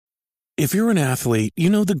If you're an athlete, you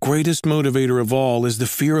know the greatest motivator of all is the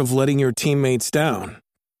fear of letting your teammates down.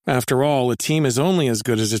 After all, a team is only as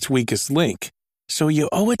good as its weakest link. So you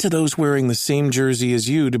owe it to those wearing the same jersey as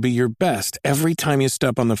you to be your best every time you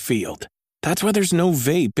step on the field. That's why there's no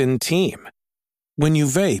vape in team. When you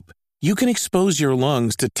vape, you can expose your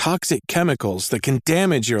lungs to toxic chemicals that can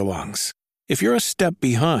damage your lungs. If you're a step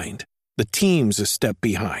behind, the team's a step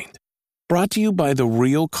behind. Brought to you by The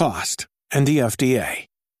Real Cost and the FDA.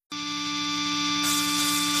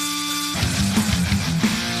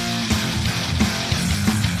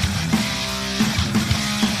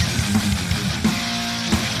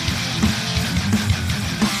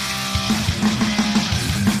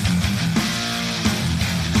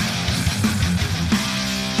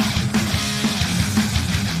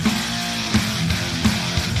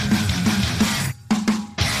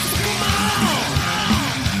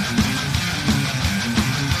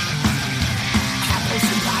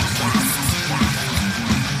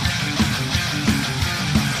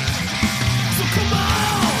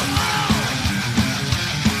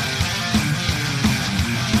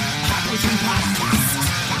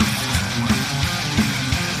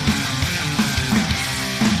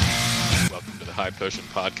 Potion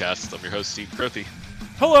Podcast. I'm your host, Steve Crothy.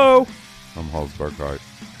 Hello! I'm Halls Burkhart.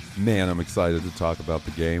 Man, I'm excited to talk about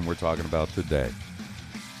the game we're talking about today.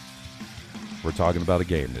 We're talking about a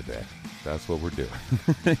game today. That's what we're doing.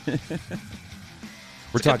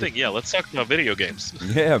 Yeah, let's talk about video games.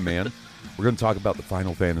 Yeah, man. We're going to talk about the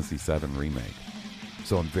Final Fantasy VII Remake.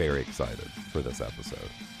 So I'm very excited for this episode.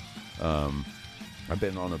 I've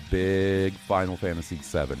been on a big Final Fantasy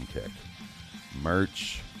VII kick.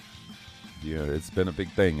 Merch. It's been a big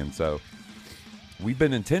thing, and so we've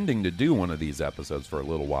been intending to do one of these episodes for a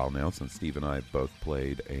little while now, since Steve and I both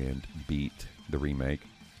played and beat the remake,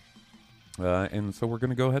 and so we're going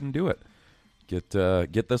to go ahead and do it. Get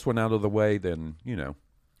this one out of the way, then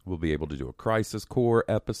we'll be able to do a Crisis Core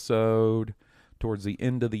episode towards the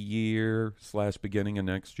end of the year / beginning of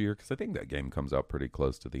next year, because I think that game comes out pretty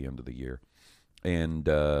close to the end of the year. And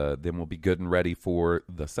then we'll be good and ready for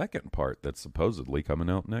the second part that's supposedly coming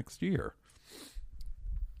out next year.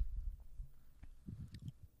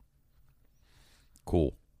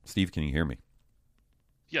 Cool. Steve, can you hear me?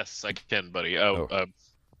 Yes, I can, buddy. I'm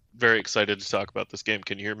very excited to talk about this game.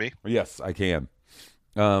 Can you hear me? Yes, I can.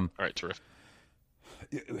 All right, terrific.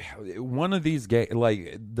 One of these games,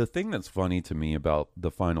 like, the thing that's funny to me about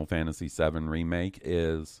the Final Fantasy VII Remake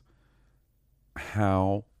is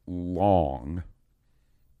how long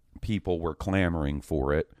people were clamoring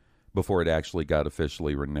for it before it actually got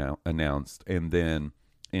officially announced, and then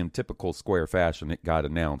in typical Square fashion it got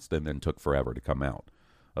announced and then took forever to come out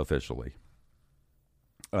officially,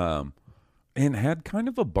 and had kind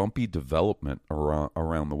of a bumpy development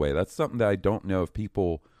around the way. That's something that I don't know if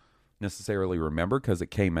people necessarily remember, because it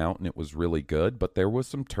came out and it was really good, but there was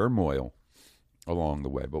some turmoil along the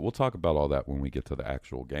way. But we'll talk about all that when we get to the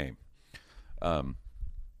actual game.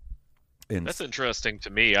 That's interesting to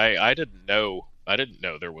me. I didn't know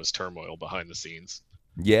there was turmoil behind the scenes.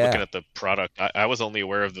 Yeah. Looking at the product, I was only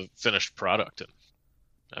aware of the finished product, and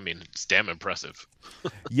I mean, it's damn impressive.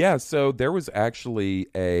 Yeah, so there was actually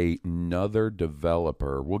another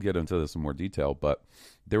developer. We'll get into this in more detail, but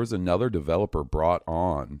there was another developer brought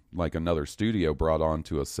on, like another studio brought on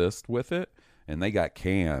to assist with it, and they got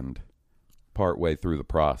canned partway through the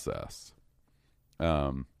process.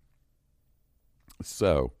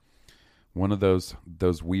 So one of those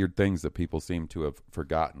weird things that people seem to have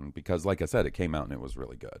forgotten, because like I said, it came out and it was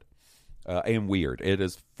really good. And weird. It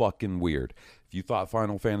is fucking weird. If you thought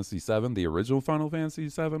Final Fantasy VII, the original Final Fantasy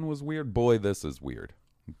VII, was weird, boy, this is weird.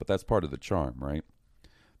 But that's part of the charm, right?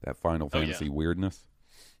 That Final Fantasy weirdness.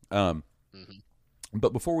 But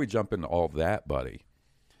before we jump into all of that, buddy,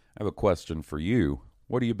 I have a question for you.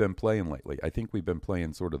 What have you been playing lately? I think we've been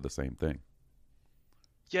playing sort of the same thing.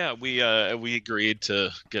 Yeah, we agreed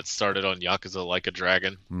to get started on Yakuza Like a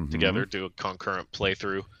Dragon together, do a concurrent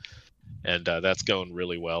playthrough, and that's going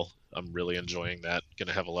really well. I'm really enjoying that. Going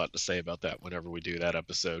to have a lot to say about that whenever we do that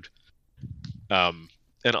episode. And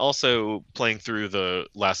also playing through the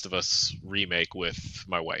Last of Us remake with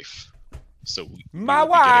my wife. So my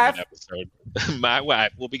wife.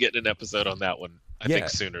 We'll be getting an episode on that one. I think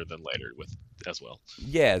sooner than later as well.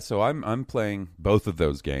 Yeah, so I'm playing both of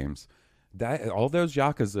those games. All those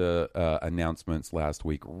Yakuza announcements last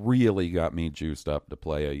week really got me juiced up to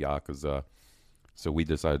play a Yakuza. So we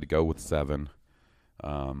decided to go with 7.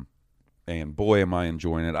 And boy, am I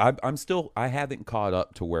enjoying it. I haven't caught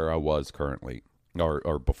up to where I was currently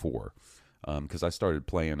or before, because I started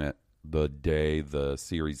playing it the day the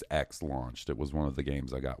Series X launched. It was one of the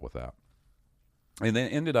games I got with that. and then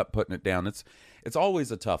ended up putting it down. It's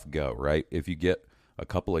always a tough go, right? If you get a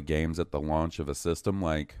couple of games at the launch of a system,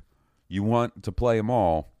 like you want to play them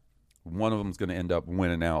all, one of them's going to end up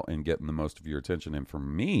winning out and getting the most of your attention. And for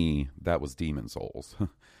me, that was Demon Souls.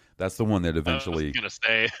 That's the one that eventually. I was gonna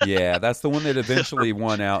say. Yeah, that's the one that eventually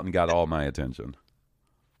won out and got all my attention.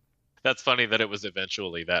 That's funny that it was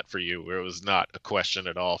eventually that for you, where it was not a question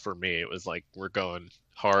at all for me. It was like, we're going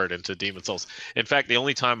hard into Demon Souls. In fact, the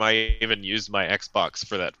only time I even used my Xbox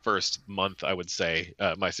for that first month, I would say,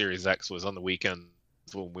 my Series X, was on the weekends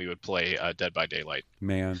when we would play Dead by Daylight.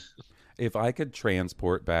 Man, if I could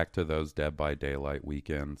transport back to those Dead by Daylight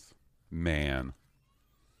weekends, man,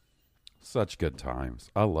 such good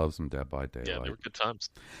times. I love some Dead by Daylight. Yeah, they were good times.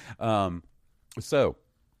 So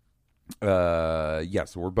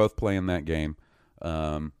we're both playing that game,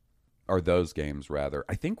 or those games rather.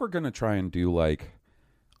 I think we're gonna try and do like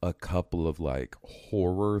a couple of like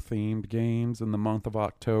horror themed games in the month of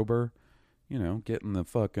October. You know, getting the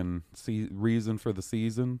fucking reason for the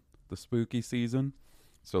season, the spooky season.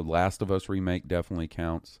 So Last of Us remake definitely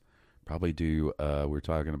counts. Probably do, we're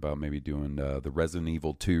talking about maybe doing the Resident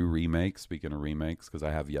Evil 2 remake, speaking of remakes, because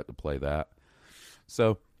I have yet to play that.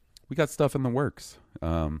 So we got stuff in the works.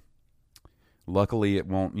 Luckily, it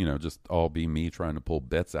won't, just all be me trying to pull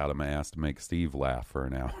bits out of my ass to make Steve laugh for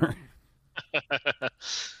an hour.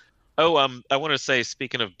 I want to say,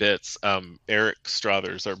 speaking of bits, Eric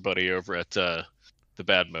Strothers, our buddy over at the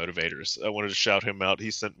Bad Motivators, I wanted to shout him out. He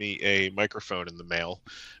sent me a microphone in the mail,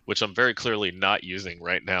 which I'm very clearly not using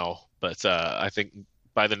right now, but I think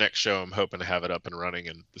by the next show I'm hoping to have it up and running,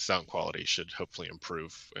 and the sound quality should hopefully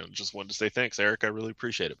improve. And just wanted to say thanks, Eric. I really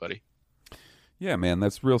appreciate it, buddy. Yeah, man,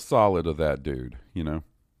 that's real solid of that dude,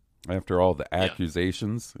 after all the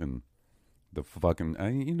accusations and the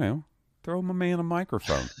fucking, throw my man a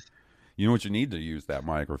microphone. You know what you need to use that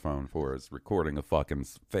microphone for is recording a fucking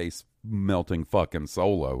face-melting fucking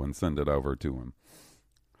solo and send it over to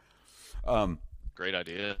him. Great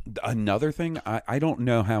idea. Another thing, I don't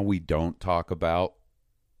know how we don't talk about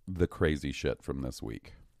the crazy shit from this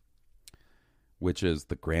week, which is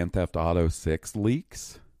the Grand Theft Auto 6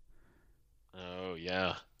 leaks. Oh,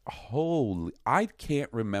 yeah. Holy, I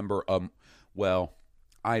can't remember.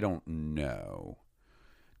 I don't know.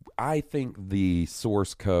 I think the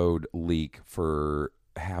source code leak for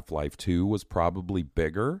Half-Life 2 was probably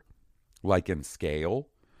bigger, like in scale,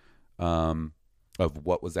 of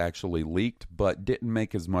what was actually leaked, but didn't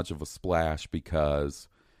make as much of a splash because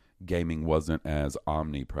gaming wasn't as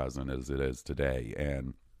omnipresent as it is today.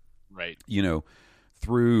 And, right,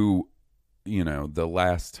 through, the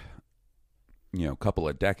last, couple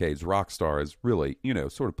of decades, Rockstar has really,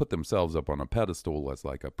 sort of put themselves up on a pedestal as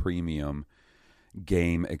like a premium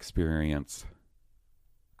game experience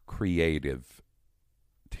creative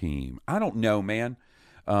team. I don't know, man.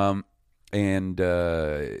 So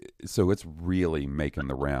it's really making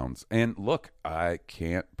the rounds. And look, I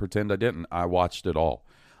can't pretend I didn't. I watched it all.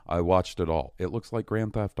 It looks like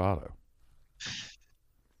Grand Theft Auto.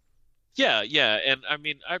 Yeah. And I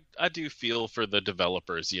mean, I do feel for the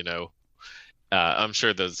developers, I'm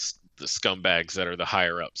sure the scumbags that are the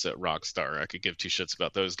higher ups at Rockstar, I could give two shits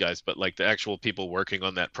about those guys, but like the actual people working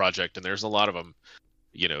on that project, and there's a lot of them,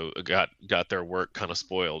 got their work kind of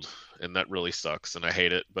spoiled, and that really sucks, and I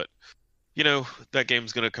hate it. But that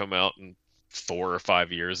game's going to come out in 4 or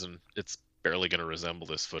 5 years, and it's barely going to resemble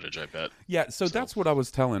this footage, I bet. Yeah, so that's what I was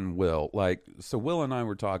telling Will. So Will and I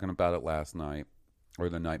were talking about it last night or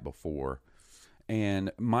the night before.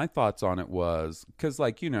 And my thoughts on it was, because,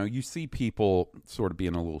 you see people sort of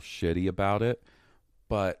being a little shitty about it,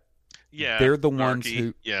 but they're the ones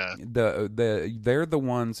who, they're the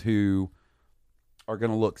ones who are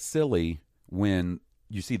going to look silly when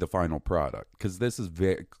you see the final product, because this is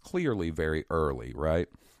very clearly very early, right?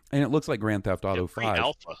 And it looks like Grand Theft Auto 5.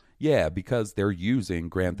 Pre-alpha. Yeah, because they're using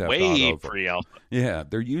Grand Theft Auto. Way pre-alpha. Yeah,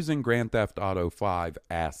 they're using Grand Theft Auto 5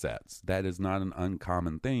 assets. That is not an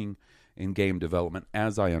uncommon thing in game development,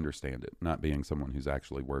 as I understand it, not being someone who's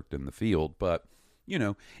actually worked in the field. But,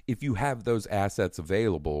 if you have those assets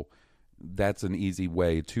available, that's an easy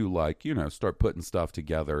way to, start putting stuff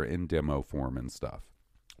together in demo form and stuff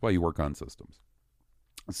while you work on systems.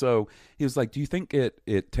 So he was like, do you think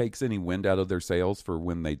it takes any wind out of their sails for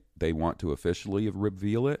when they want to officially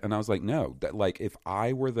reveal it? And I was like, no. That, if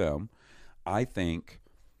I were them, I think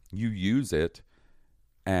you use it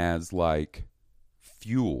as,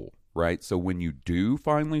 fuel, right? So when you do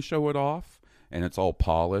finally show it off and it's all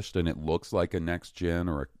polished and it looks like a next gen,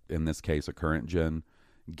 or in this case a current gen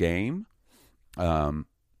game, then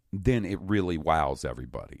it really wows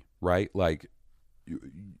everybody, right?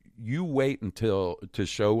 You wait to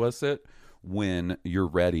show us it when you're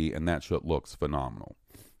ready and that shit looks phenomenal.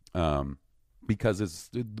 Because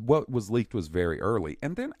what was leaked was very early.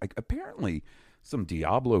 And then apparently some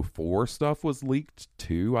Diablo 4 stuff was leaked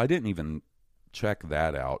too. I didn't even check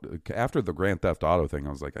that out. After the Grand Theft Auto thing, I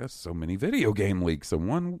was like, there's so many video game leaks in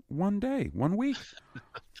one day, 1 week.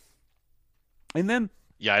 And then...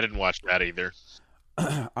 Yeah, I didn't watch that either.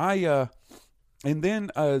 And then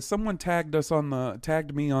someone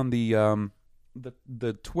tagged me on the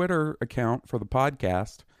Twitter account for the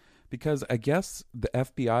podcast, because I guess the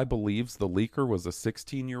FBI believes the leaker was a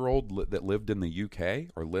 16-year-old that lived in the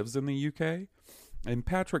UK or lives in the UK. And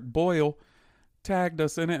Patrick Boyle tagged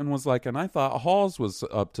us in it and was like, and I thought Halls was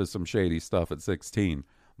up to some shady stuff at 16.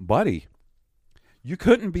 Buddy, you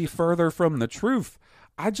couldn't be further from the truth.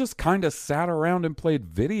 I just kind of sat around and played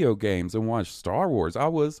video games and watched Star Wars. I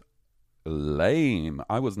was lame.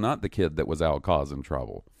 I was not the kid that was out causing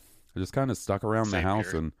trouble. I just kind of stuck around the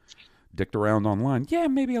house and dicked around online. Yeah,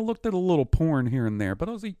 maybe I looked at a little porn here and there, but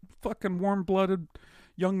I was a fucking warm-blooded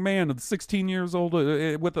young man of 16 years old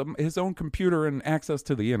with his own computer and access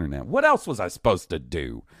to the internet. What else was I supposed to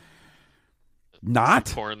do? Not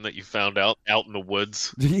porn that you found out in the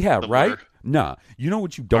woods. Yeah, right? Nah. You know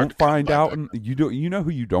what you don't find out you know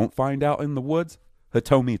who you don't find out in the woods?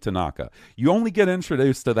 Hitomi Tanaka. You only get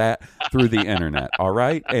introduced to that through the internet, all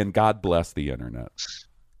right? And God bless the internet.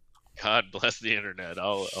 God bless the internet.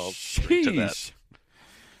 I'll agree to that.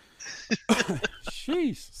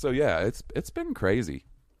 Sheesh. So yeah, it's been crazy.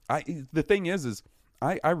 The thing is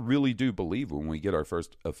I really do believe when we get our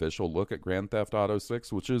first official look at Grand Theft Auto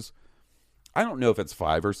 6, which is, I don't know if it's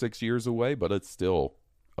 5 or 6 years away, but it's still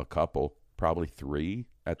a couple, probably 3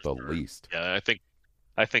 at the least. Yeah,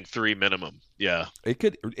 I think 3 minimum. Yeah. It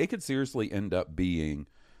could seriously end up being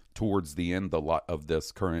towards the end of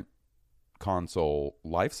this current console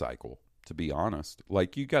life cycle, to be honest.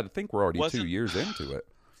 Like, you got to think we're already 2 years into it.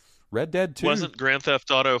 Red Dead 2. Wasn't Grand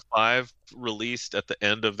Theft Auto 5 released at the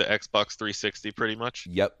end of the Xbox 360 pretty much?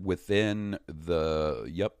 Yep,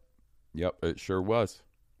 Yep, it sure was.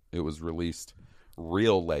 It was released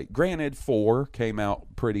real late. Granted, 4 came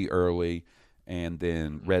out pretty early, and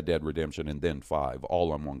then Red Dead Redemption, and then 5,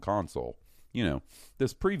 all on one console. You know,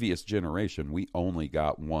 this previous generation, we only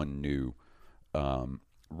got one new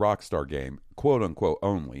Rockstar game, quote unquote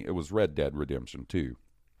only. It was Red Dead Redemption 2.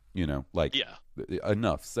 You know, like, yeah.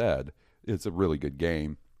 Enough said. It's a really good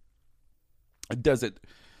game. Does it,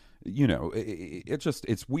 you know,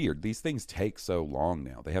 it's weird. These things take so long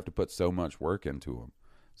now. They have to put so much work into them.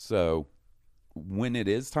 So when it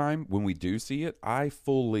is time, when we do see it, I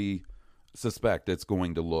fully suspect it's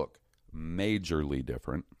going to look majorly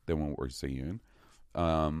different than what we're seeing.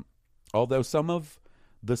 Although some of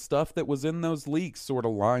the stuff that was in those leaks sort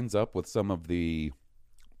of lines up with some of the,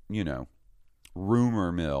 you know,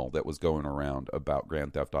 rumor mill that was going around about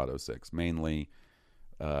Grand Theft Auto 6. Mainly,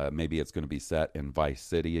 maybe it's going to be set in Vice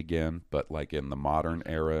City again, but like in the modern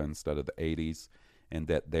era instead of the 80s, and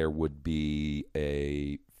that there would be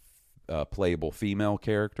a playable female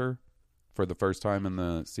character for the first time in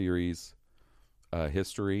the series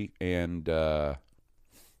history, and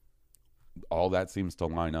all that seems to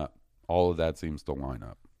line up. All of that seems to line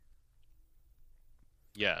up.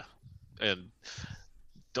 Yeah, and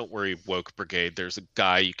don't worry, Woke Brigade. There's a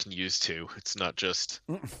guy you can use too. It's not just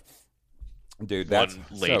dude. That's one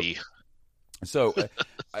lady. So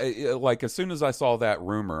like as soon as I saw that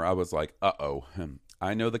rumor, I was like, "Uh-oh,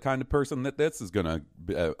 I know the kind of person that this is gonna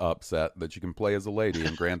upset. That you can play as a lady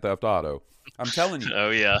in Grand Theft Auto." I'm telling you. Oh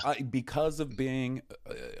yeah. Because of being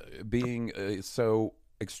so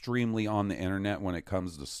extremely on the internet when it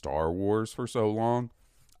comes to Star Wars for so long,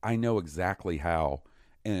 I know exactly how.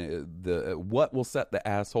 And what will set the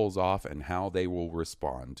assholes off and how they will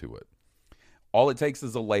respond to it. All it takes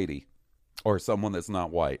is a lady or someone that's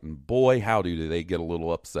not white, and boy, howdy, do they get a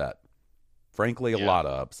little upset. Frankly, a lot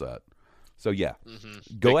of upset. So yeah,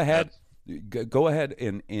 go ahead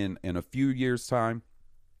in a few years' time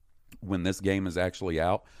when this game is actually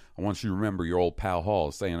out. I want you to remember your old pal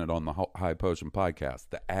Hall saying it on the High Potion podcast.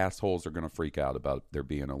 The assholes are going to freak out about there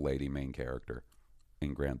being a lady main character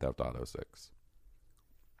in Grand Theft Auto 6.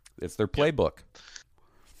 It's their playbook.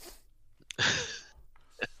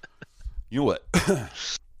 Yep.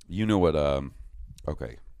 You know what?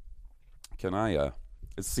 Okay. Can I?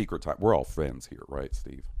 It's secret time. We're all friends here, right,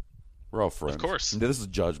 Steve? We're all friends. Of course. This is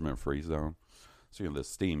judgment-free zone. So you have this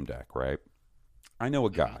Steam Deck, right? I know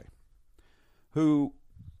a guy who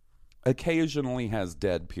occasionally has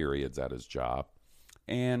dead periods at his job,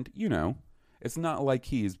 and you know, it's not like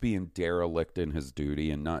he's being derelict in his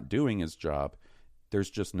duty and not doing his job. There's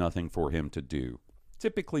just nothing for him to do,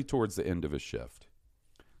 typically towards the end of his shift.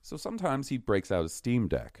 So sometimes he breaks out his Steam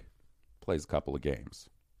Deck, plays a couple of games,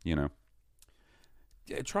 you know.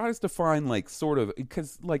 It tries to find like sort of,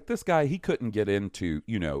 because like this guy, he couldn't get into,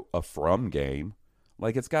 you know, a From game.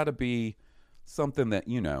 Like it's got to be something that,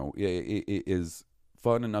 you know, is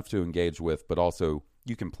fun enough to engage with, but also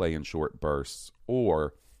you can play in short bursts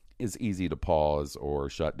or is easy to pause or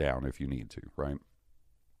shut down if you need to, right?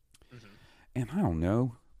 Mm-hmm. And I don't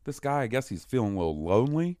know, this guy, I guess he's feeling a little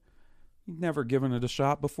lonely. He'd never given it a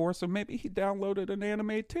shot before, so maybe he downloaded an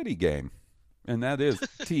anime titty game. And that is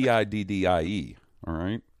Tiddie. All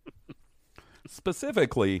right.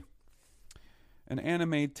 Specifically, an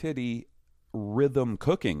anime titty rhythm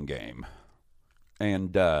cooking game.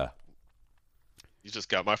 And, you just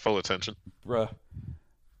got my full attention. Bruh,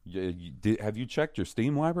 have you checked your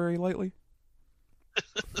Steam library lately?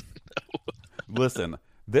 No. Listen,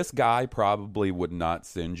 this guy probably would not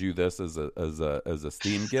send you this as a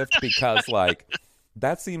Steam gift because, like,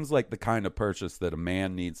 that seems like the kind of purchase that a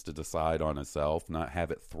man needs to decide on himself, not have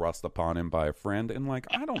it thrust upon him by a friend. And, like,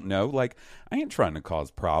 I don't know. Like, I ain't trying to cause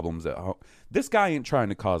problems at home. This guy ain't trying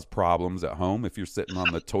to cause problems at home if you're sitting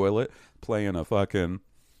on the toilet playing a fucking,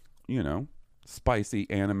 you know, spicy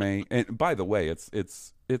anime. And by the way,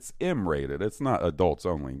 it's M-rated. It's not adults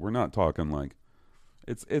only. We're not talking like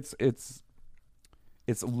it's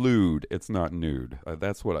lewd. It's not nude.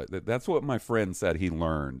 That's what my friend said he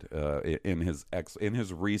learned in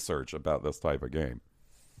his research about this type of game.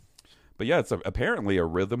 But yeah, it's apparently a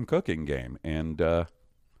rhythm cooking game, and there's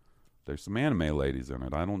some anime ladies in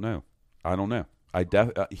it. I don't know.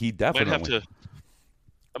 He definitely.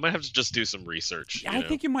 I might have to just do some research. I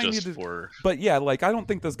think you might need to. But yeah, like I don't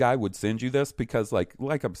think this guy would send you this because, like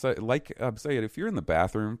I'm saying, if you're in the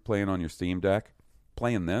bathroom playing on your Steam Deck,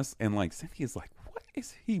 playing this, and like Cynthia's like, what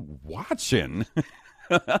is he watching?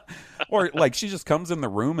 Or like she just comes in the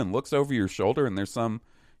room and looks over your shoulder, and there's some,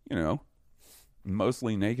 you know,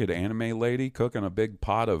 mostly naked anime lady cooking a big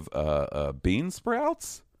pot of bean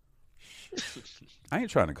sprouts. He ain't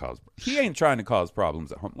trying to cause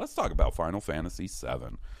problems at home. Let's talk about Final Fantasy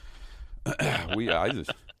VII. I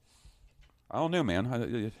don't know,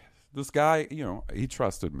 man. This guy, you know, he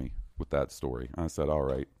trusted me with that story. I said, all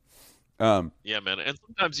right. Yeah, man. And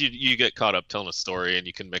sometimes you get caught up telling a story and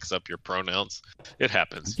you can mix up your pronouns. It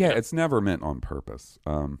happens. Yeah, it's never meant on purpose.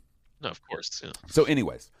 No, of course. Yeah. So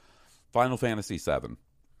anyways, Final Fantasy VII.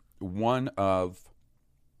 One of...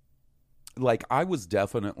 Like, I was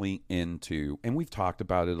definitely into, and we've talked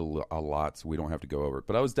about it a lot, so we don't have to go over it,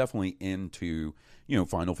 but I was definitely into, you know,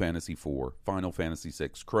 Final Fantasy IV, Final Fantasy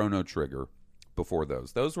VI, Chrono Trigger before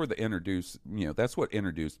those. Those were that's what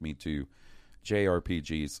introduced me to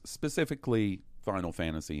JRPGs, specifically Final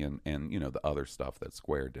Fantasy and you know, the other stuff that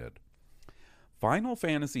Square did. Final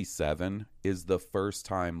Fantasy VII is the first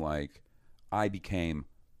time, like, I became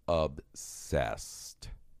obsessed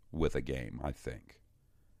with a game, I think.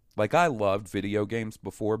 Like, I loved video games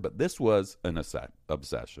before, but this was an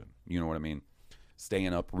obsession. You know what I mean?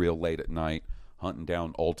 Staying up real late at night, hunting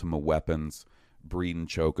down Ultima weapons, breeding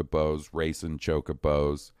chocobos, racing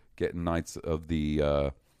chocobos, getting Knights of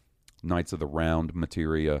the Round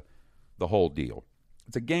materia, the whole deal.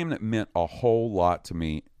 It's a game that meant a whole lot to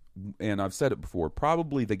me, and I've said it before,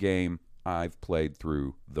 probably the game I've played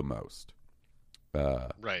through the most.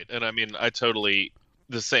 Right, and I mean, I totally...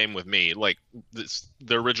 The same with me. Like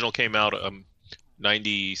the original came out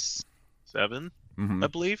 97, I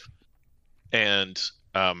believe, and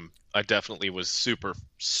I definitely was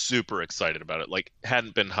super excited about it. Like,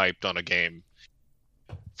 hadn't been hyped on a game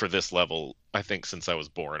for this level, I think, since I was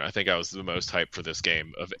born. I think I was the most hyped for this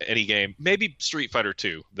game of any game. Maybe Street Fighter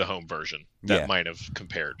 2, the home version, that might have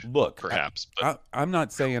compared. Look, perhaps. I'm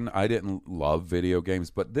not saying I didn't love video games,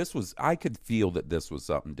 but I could feel that this was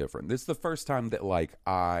something different. This is the first time that, like,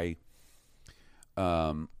 I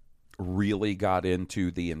really got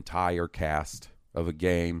into the entire cast of a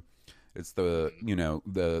game. It's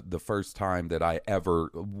the first time that I ever,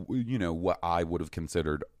 you know, what I would have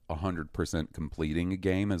considered 100% completing a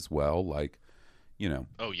game as well. Like, you know.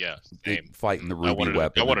 Oh yeah, same. Fighting the ruby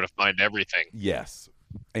weapon. I wanted to find everything. Yes,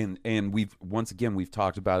 and we've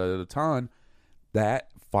talked about it a ton. That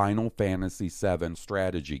Final Fantasy VII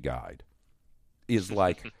strategy guide is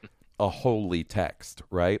like a holy text,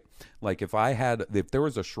 right? Like if there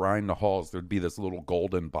was a shrine to halls, there'd be this little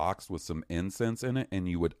golden box with some incense in it, and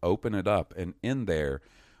you would open it up, and in there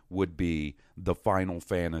would be the Final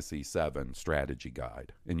Fantasy VII strategy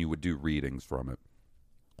guide, and you would do readings from it.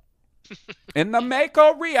 In the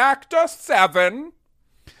Mako Reactor 7.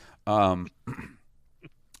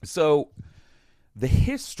 So the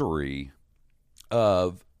history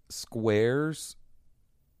of Square's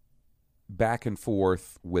back and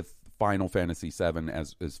forth with Final Fantasy VII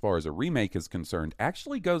as far as a remake is concerned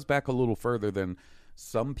actually goes back a little further than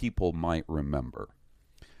some people might remember.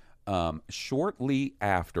 Shortly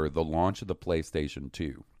after the launch of the PlayStation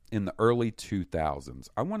 2, in the early 2000s,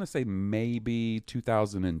 I want to say maybe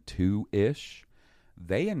 2002-ish,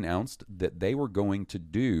 they announced that they were going to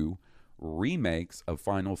do remakes of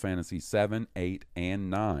Final Fantasy 7, 8, and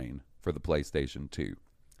 9 for the PlayStation 2.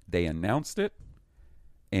 They announced it,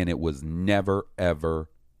 and it was never, ever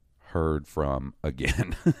heard from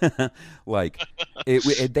again. Like,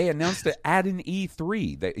 they announced it at an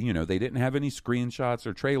E3. They didn't have any screenshots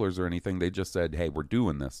or trailers or anything. They just said, hey, we're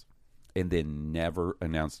doing this. And then never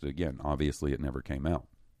announced it again. Obviously, it never came out.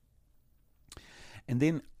 And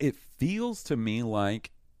then it feels to me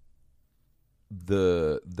like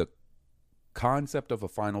the concept of a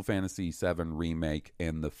Final Fantasy VII remake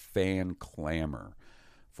and the fan clamor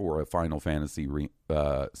for a Final Fantasy VII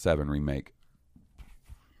remake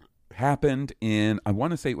happened in, I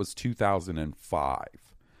want to say it was 2005,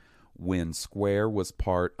 when Square was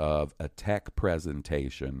part of a tech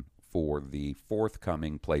presentation for the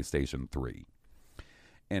forthcoming PlayStation 3.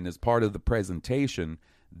 And as part of the presentation,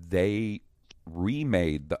 they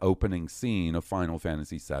remade the opening scene of Final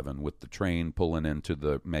Fantasy VII with the train pulling into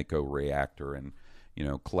the Mako reactor and,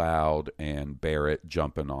 Cloud and Barrett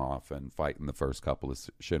jumping off and fighting the first couple of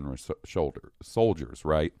Shinra soldiers,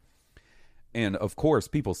 right? And, of course,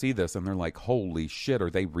 people see this and they're like, holy shit, are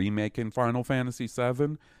they remaking Final Fantasy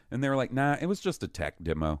VII? And they're like, nah, it was just a tech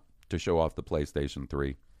demo to show off the PlayStation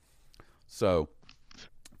 3. So,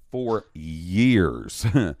 for years,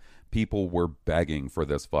 people were begging for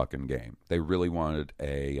this fucking game. They really wanted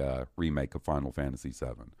a remake of Final Fantasy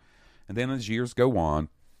VII. And then as years go on,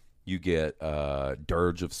 you get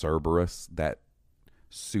Dirge of Cerberus, that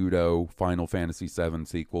pseudo Final Fantasy VII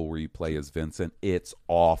sequel where you play as Vincent. It's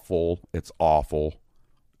awful. It's awful.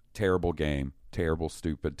 Terrible game. Terrible,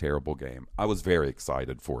 stupid, terrible game. I was very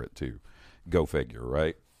excited for it too. Go figure,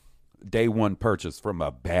 right? Day one purchase from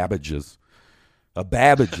a Babbage's.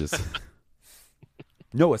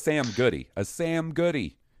 No, a Sam Goody. A Sam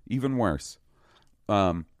Goody. Even worse.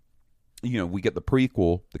 We get the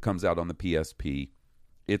prequel that comes out on the PSP.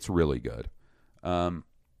 It's really good.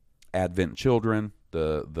 Advent Children,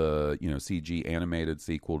 the CG animated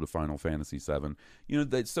sequel to Final Fantasy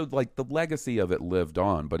VII. So like the legacy of it lived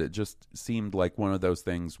on, but it just seemed like one of those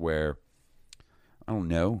things where, I don't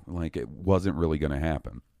know, like it wasn't really going to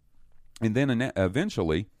happen. And then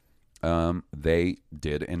eventually, they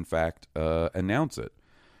did in fact announce it.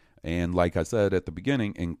 And like I said at the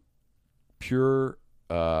beginning, in pure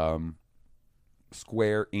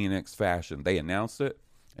Square Enix fashion, they announced it,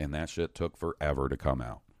 and that shit took forever to come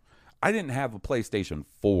out. I didn't have a PlayStation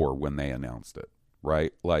 4 when they announced it,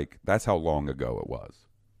 right? Like, that's how long ago it was.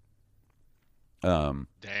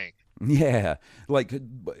 Dang. Yeah. Like,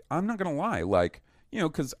 I'm not going to lie. Like,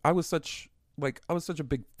 because I was such a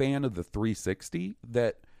big fan of the 360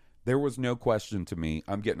 that there was no question to me,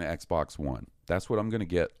 I'm getting an Xbox One. That's what I'm going to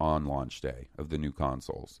get on launch day of the new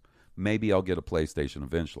consoles. Maybe I'll get a PlayStation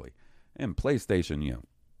eventually. And PlayStation,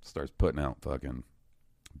 starts putting out fucking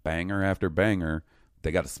banger after banger.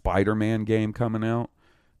 They got a Spider-Man game coming out.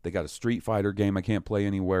 They got a Street Fighter game I can't play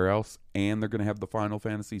anywhere else. And they're going to have the Final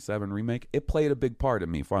Fantasy VII remake. It played a big part in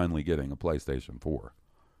me finally getting a PlayStation 4.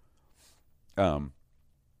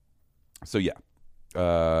 So, yeah.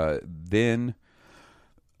 Then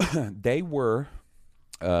they were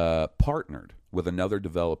partnered with another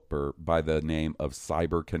developer by the name of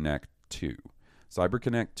CyberConnect 2.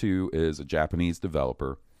 CyberConnect 2 is a Japanese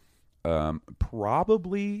developer.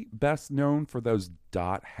 Probably best known for those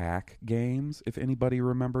dot hack games, if anybody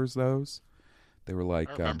remembers those. They were like,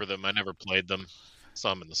 I remember them. I never played them. Saw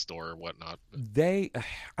them in the store or whatnot.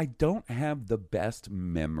 I don't have the best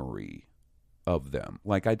memory of them.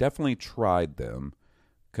 Like, I definitely tried them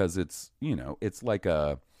because it's like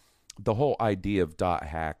the whole idea of dot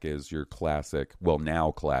hack is your classic, well, now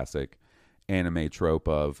classic anime trope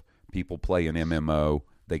of people play an MMO.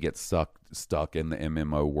 They get stuck in the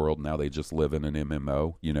MMO world. Now they just live in an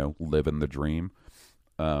MMO, living the dream.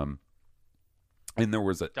 And there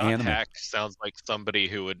was a dot hack sounds like somebody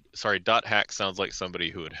who would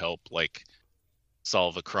help like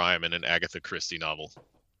solve a crime in an Agatha Christie novel.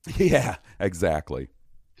 Yeah, exactly.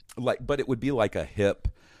 But it would be like a hip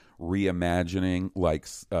reimagining, like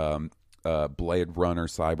Blade Runner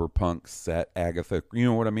Cyberpunk set Agatha. You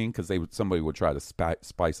know what I mean? Because somebody would try to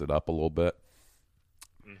spice it up a little bit.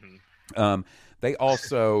 They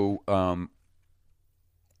also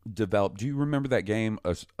developed. Do you remember that game,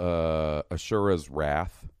 Ashura's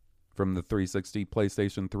Wrath, from the 360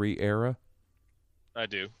 PlayStation 3 era? I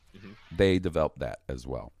do. They developed that as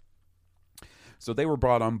well. So they were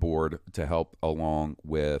brought on board to help along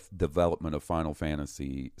with development of Final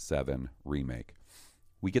Fantasy VII Remake.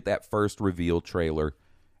 We get that first reveal trailer,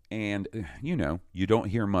 and you don't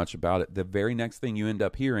hear much about it. The very next thing you end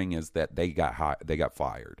up hearing is that they got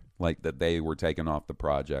fired, like that they were taken off the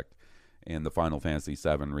project, and the Final Fantasy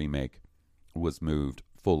VII Remake was moved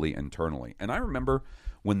fully internally. And I remember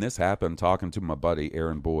when this happened, talking to my buddy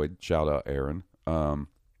Aaron Boyd, shout out Aaron,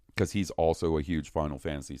 because he's also a huge Final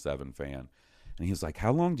Fantasy VII fan. And he was like,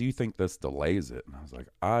 how long do you think this delays it? And I was like,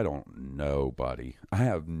 I don't know, buddy. I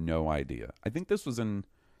have no idea. I think this was in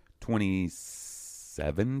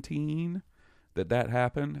 2017 that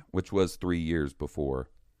happened, which was 3 years before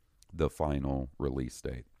the final release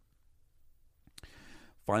date.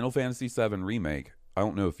 Final Fantasy VII Remake, I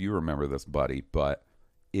don't know if you remember this, buddy, but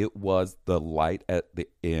it was the light at the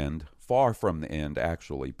end, far from the end,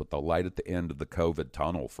 actually, but the light at the end of the COVID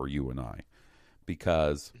tunnel for you and I.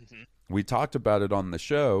 Because we talked about it on the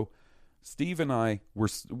show. Steve and I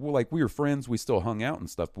were friends. We still hung out and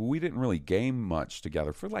stuff, but we didn't really game much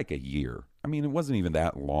together for like a year. I mean, it wasn't even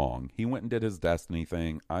that long. He went and did his Destiny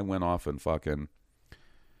thing. I went off and fucking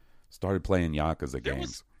started playing Yakuza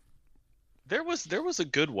games. There was a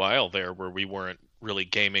good while there where we weren't really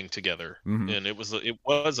gaming together, and it was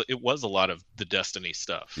a lot of the Destiny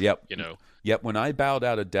stuff. Yep. Yep. When I bowed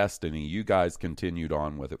out of Destiny, you guys continued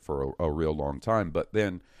on with it for a real long time. But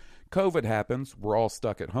then COVID happens. We're all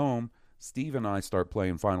stuck at home. Steve and I start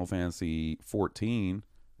playing Final Fantasy 14.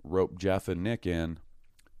 Rope Jeff and Nick in.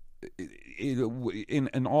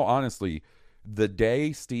 In all honesty, the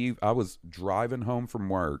day I was driving home from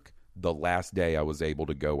work, the last day I was able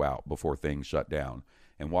to go out before things shut down.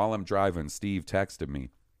 And while I'm driving, Steve texted me,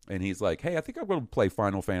 and he's like, hey, I think I'm going to play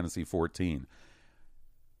Final Fantasy 14.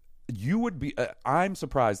 I'm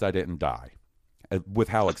surprised I didn't die with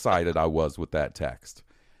how excited I was with that text.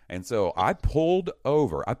 And so I pulled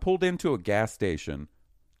into a gas station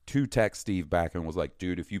to text Steve back and was like,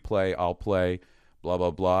 dude, if you play, I'll play, blah,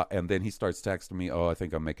 blah, blah. And then he starts texting me, oh, I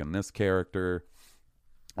think I'm making this character,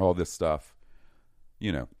 all this stuff.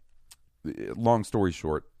 Long story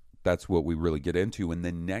short, that's what we really get into. And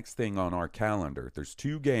the next thing on our calendar, there's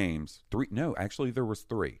 2 games. There was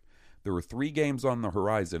 3. There were 3 games on the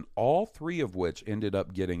horizon, all 3 of which ended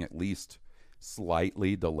up getting at least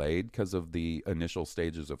slightly delayed because of the initial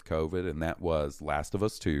stages of COVID, and that was Last of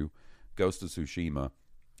Us 2, Ghost of Tsushima,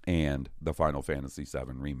 and the Final Fantasy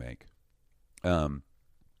VII Remake.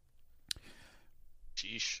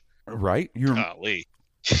 Sheesh. Right? Golly.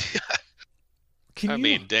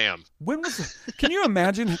 Damn. Can you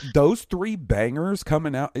imagine those 3 bangers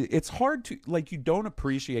coming out? It's hard to, you don't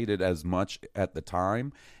appreciate it as much at the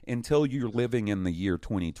time until you're living in the year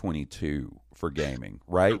 2022 for gaming,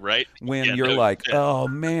 right? Right. When oh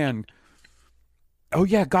man, oh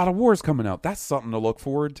yeah, God of War is coming out. That's something to look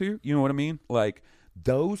forward to. You know what I mean? Like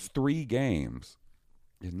those 3 games,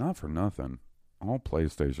 is not for nothing, all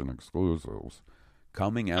PlayStation exclusives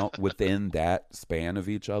coming out within that span of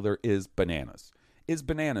each other is bananas.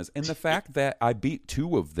 And the fact that I beat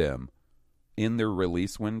 2 of them in their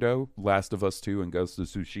release window, Last of Us 2 and Ghost of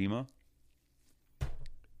Tsushima,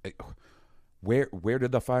 where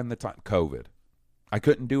did I find the time? COVID. I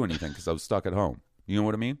couldn't do anything because I was stuck at home. You know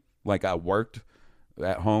what I mean? Like I worked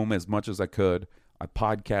at home as much as I could. I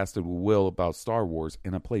podcasted with Will about Star Wars,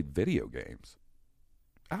 and I played video games.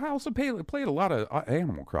 I also played a lot of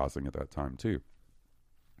Animal Crossing at that time too.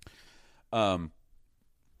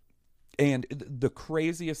 And the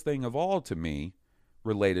craziest thing of all to me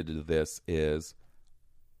related to this is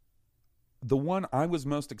the one I was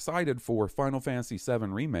most excited for, Final Fantasy VII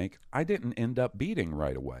Remake, I didn't end up beating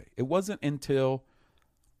right away. It wasn't until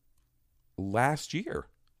last year,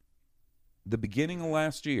 the beginning of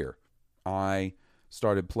last year, I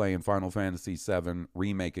started playing Final Fantasy VII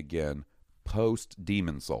Remake again post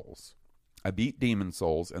Demon's Souls. I beat Demon's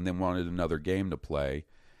Souls and then wanted another game to play,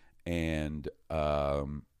 and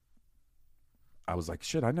I was like,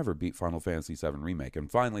 shit, I never beat Final Fantasy VII Remake,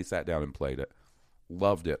 and finally sat down and played it.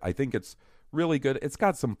 Loved it. I think it's really good. It's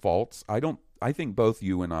got some faults. I think both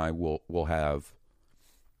you and I will have,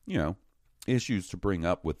 issues to bring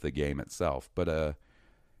up with the game itself, but a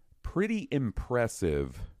pretty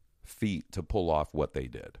impressive feat to pull off what they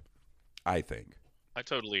did, I think. I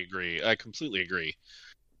totally agree. I completely agree.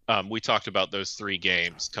 We talked about those 3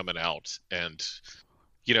 games coming out, and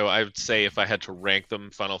I would say if I had to rank them,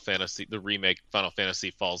 the remake Final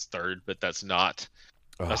Fantasy falls 3rd, but that's not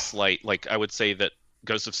a slight. I would say that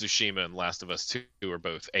Ghost of Tsushima and Last of Us 2 are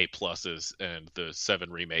both A+, and the 7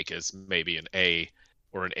 remake is maybe an A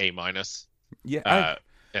or an A-. Yeah,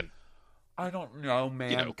 I don't know,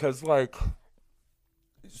 man, you know. because like,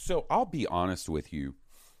 so I'll be honest with you.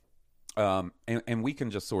 And we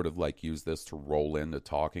can just sort of like use this to roll into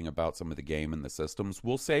talking about some of the game and the systems.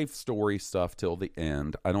 We'll save story stuff till the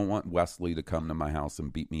end. I don't want Wesley to come to my house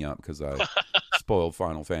and beat me up because I spoiled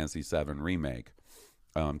Final Fantasy VII Remake,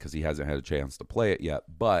 because he hasn't had a chance to play it yet.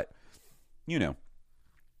 But, you know,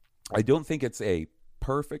 I don't think it's a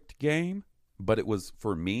perfect game, but it was,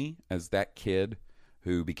 for me, as that kid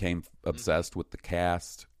who became obsessed with the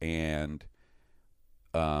cast and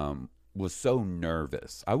was so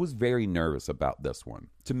nervous. I was very nervous about this one.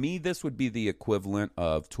 To me, this would be the equivalent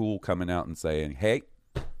of Tool coming out and saying, hey,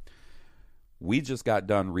 we just got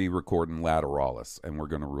done re-recording Lateralis, and we're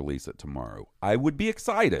going to release it tomorrow. I would be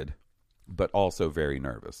excited, but also very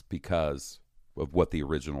nervous because of what the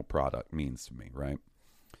original product means to me, right?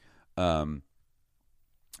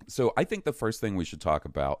 So I think the first thing we should talk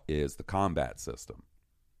about is the combat system,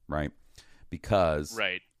 right? Because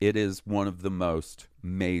it is one of the most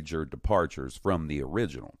major departures from the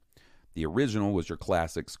original. The original was your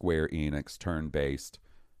classic Square Enix turn-based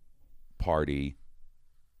party,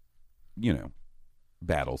 you know,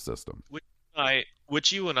 battle system.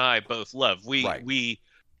 Which you and I both love. We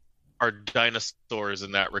are dinosaurs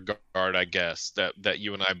in that regard, I guess, that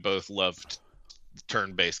you and I both loved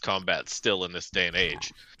turn-based combat still in this day and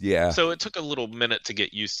age. Yeah. So it took a little minute to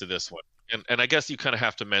get used to this one. And I guess you kind of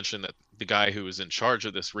have to mention that the guy who was in charge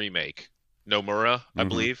of this remake, Nomura, I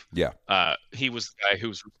believe. Yeah. He was the guy who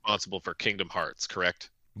was responsible for Kingdom Hearts, correct?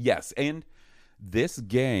 Yes. And this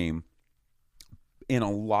game, in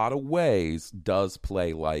a lot of ways, does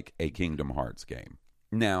play like a Kingdom Hearts game.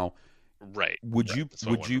 Now, would you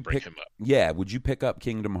pick up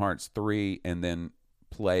Kingdom Hearts 3 and then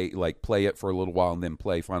play it for a little while and then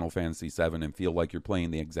play Final Fantasy VII and feel like you're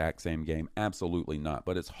playing the exact same game? Absolutely not.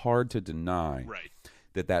 But it's hard to deny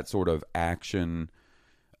that sort of action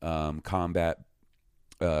combat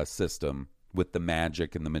system with the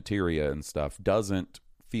magic and the materia and stuff doesn't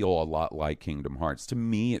feel a lot like Kingdom Hearts. To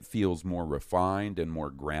me, it feels more refined and more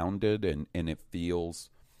grounded, and it feels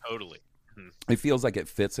it feels like it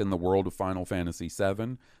fits in the world of Final Fantasy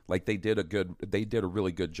VII. Like they did a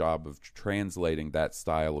really good job of translating that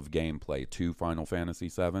style of gameplay to Final Fantasy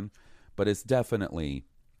VII. But it's definitely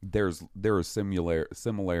there are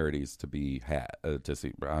similarities to be had to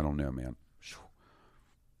see. I don't know, man.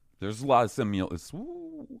 There's a lot of similarities.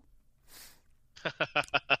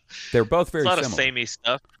 They're both very similar. A lot of samey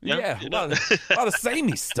stuff. Yeah, a lot of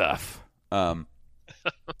samey stuff.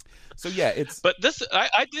 So yeah, it's. But this,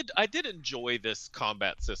 I did enjoy this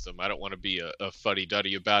combat system. I don't want to be a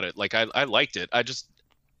fuddy-duddy about it. Like I liked it.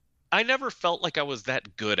 I never felt like I was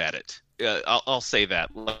that good at it. I'll say that.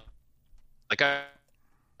 Like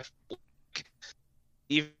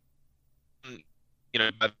even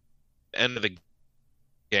by the end of the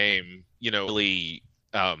game, really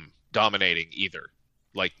dominating either.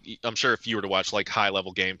 Like I'm sure if you were to watch like high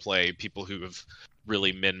level gameplay, people who have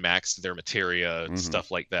really min-maxed their materia and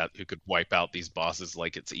stuff like that, who could wipe out these bosses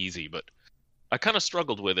like it's easy. But I kind of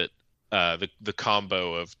struggled with it, the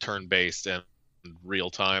combo of turn-based and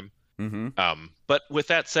real-time. But with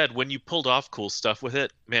that said, when you pulled off cool stuff with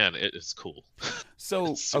it, man, it is cool.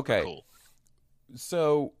 So okay, cool.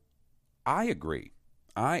 So I agree.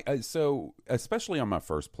 So especially on my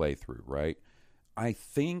first playthrough, right? I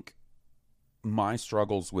think my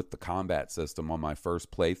struggles with the combat system on my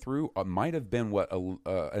first playthrough might have been what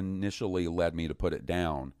initially led me to put it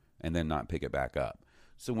down and then not pick it back up.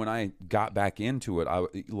 So when I got back into it, I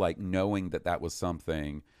like knowing that was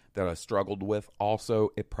something that I struggled with.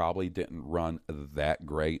 Also, it probably didn't run that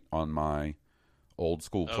great on my old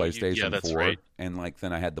school PlayStation 4. Right. And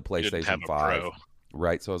then I had the PlayStation 5.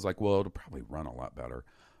 Right. So I was like, well, it'll probably run a lot better.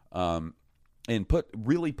 And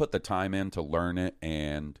really put the time in to learn it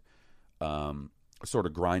and sort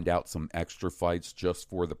of grind out some extra fights just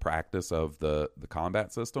for the practice of the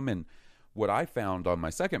combat system. And what I found on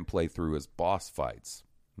my second playthrough is boss fights.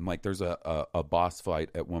 Like there's a boss fight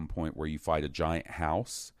at one point where you fight a giant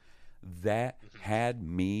house that had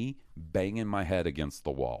me banging my head against the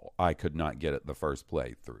wall. I could not get it the first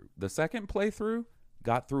playthrough. The second playthrough,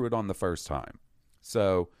 got through it on the first time.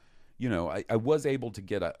 So, I was able to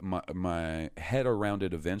get my head around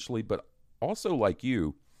it eventually, but also like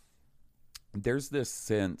you, there's this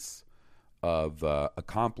sense of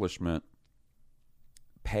accomplishment,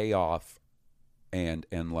 payoff, and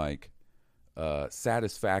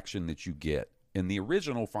satisfaction that you get in the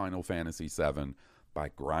original Final Fantasy VII by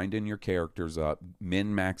grinding your characters up,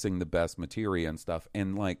 min-maxing the best materia and stuff,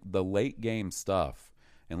 and the late game stuff,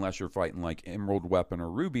 unless you're fighting like Emerald Weapon or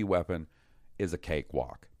Ruby Weapon, is a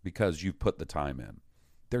cakewalk because you've put the time in.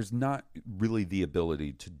 there's not really the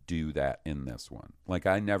ability to do that in this one. Like,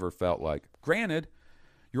 I never felt like, granted,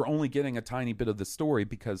 you're only getting a tiny bit of the story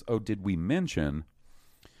because, did we mention,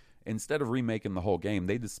 instead of remaking the whole game,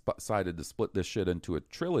 they decided to split this shit into a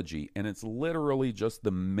trilogy, and it's literally just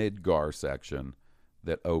the Midgar section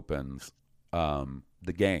that opens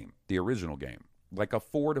the game, the original game. Like a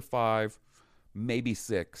 4 to 5, maybe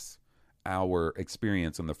 6 hour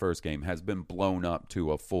experience in the first game has been blown up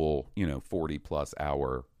to a full, 40 plus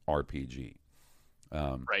hour RPG.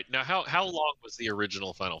 Right. Now, how long was the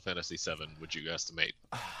original Final Fantasy VII, would you estimate?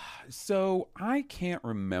 So I can't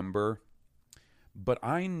remember, but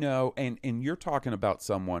I know, and you're talking about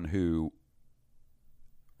someone who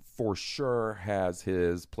for sure has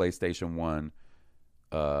his PlayStation 1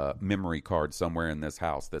 memory card somewhere in this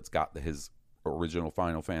house that's got his original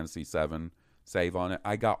Final Fantasy VII save on it.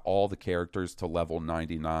 I got all the characters to level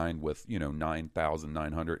 99 with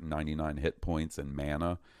 9,999 hit points and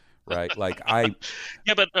mana, right? Like yeah,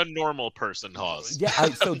 but a normal person has. Yeah,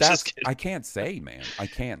 so that's I can't say, man. I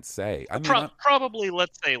can't say. I mean, probably,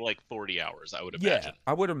 let's say like 40 hours. I would imagine. Yeah,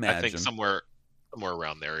 I would imagine. I think somewhere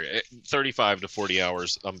around there, 35 to 40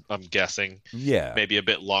 hours. I'm guessing. Yeah, maybe a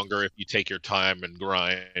bit longer if you take your time and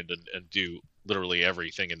grind and do literally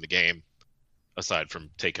everything in the game. Aside from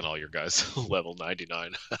taking all your guys level 99,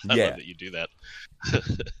 I love that you do that.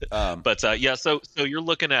 But yeah, so you're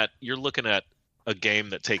looking at a game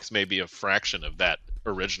that takes maybe a fraction of that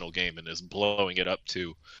original game and is blowing it up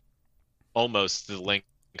to almost the length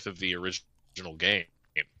of the original game.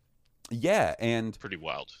 Yeah, and pretty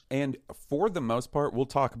wild. And for the most part, we'll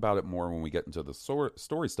talk about it more when we get into the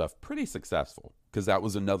story stuff. Pretty successful, because that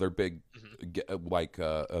was another big,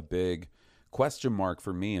 a big question mark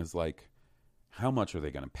for me. Is like, how much are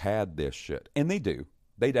they going to pad this shit? And they do.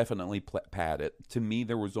 They definitely pad it. To me,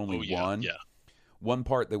 there was only one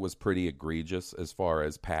part that was pretty egregious as far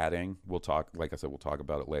as padding. We'll talk, like I said, we'll talk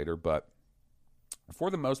about it later. But for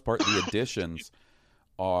the most part, the additions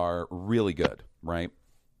are really good, right?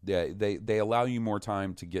 They allow you more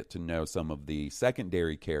time to get to know some of the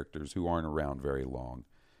secondary characters who aren't around very long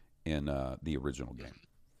in the original game.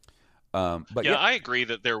 But yeah, I agree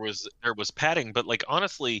that there was padding, but like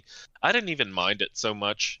honestly, I didn't even mind it so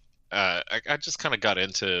much. I just kind of got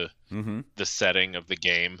into the setting of the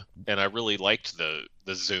game, and I really liked the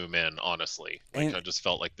zoom in. Honestly, I just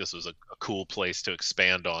felt like this was a cool place to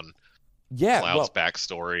expand on Cloud's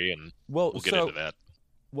backstory, and we'll get into that.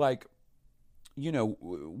 Like,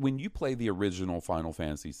 when you play the original Final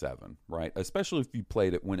Fantasy VII, right? Especially if you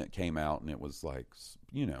played it when it came out and it was like,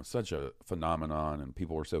 such a phenomenon and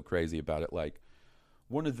people were so crazy about it. Like,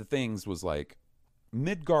 one of the things was like,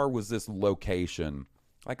 Midgar was this location.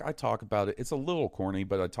 Like, I talk about it. It's a little corny,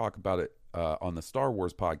 but I talk about it on the Star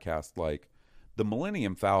Wars podcast. Like, the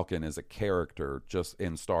Millennium Falcon is a character just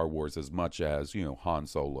in Star Wars as much as, Han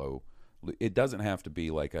Solo. It doesn't have to be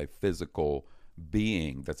like a physical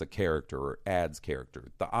being that's a character or adds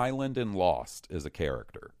character. The island in Lost is a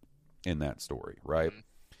character in that story, right?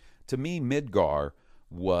 To me, Midgar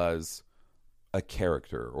was a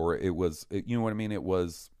character, or it was, you know what I mean? It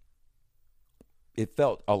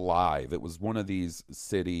felt alive. It was one of these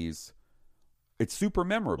cities. It's super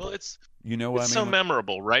memorable. Well, it's what I mean? So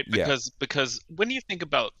memorable, right? Because when you think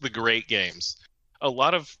about the great games, a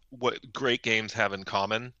lot of what great games have in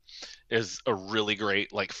common is a really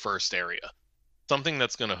great like first area. Something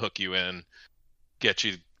that's going to hook you in, get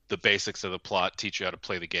you the basics of the plot, teach you how to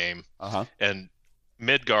play the game. And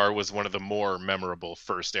Midgar was one of the more memorable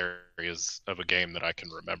first areas of a game that I can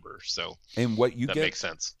remember. So, and what you that get makes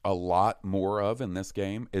sense. A lot more of in this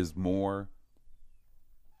game is more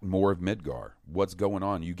of Midgar. What's going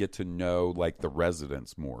on? You get to know like the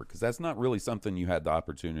residents more, because that's not really something you had the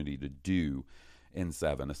opportunity to do in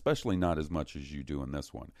 7, especially not as much as you do in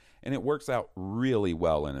this one. And it works out really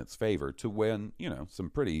well in its favor to when, some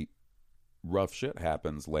pretty rough shit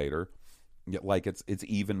happens later. Like it's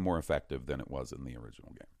even more effective than it was in the original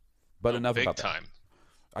game. But enough about that. Time.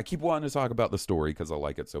 I keep wanting to talk about the story because I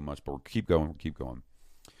like it so much, but we'll keep going.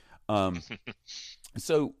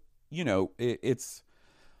 So, it's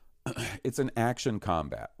an action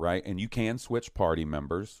combat, right? And you can switch party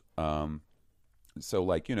members. So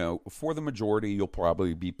like, for the majority, you'll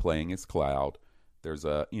probably be playing as Cloud. There's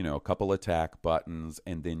a couple attack buttons,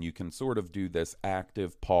 and then you can sort of do this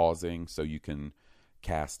active pausing, so you can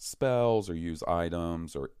cast spells or use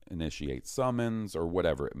items or initiate summons or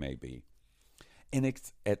whatever it may be. And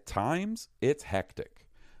at times it's hectic,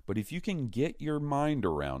 but if you can get your mind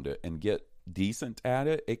around it and get decent at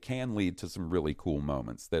it, it can lead to some really cool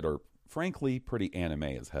moments that are frankly pretty anime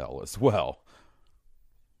as hell as well.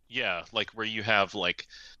 Yeah, like where you have like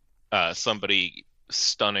somebody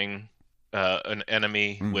stunning an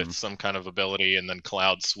enemy with some kind of ability, and then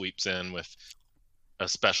Cloud sweeps in with a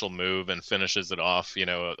special move and finishes it off,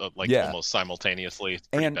 like almost simultaneously. It's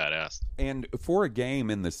pretty badass. And for a game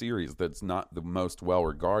in the series that's not the most well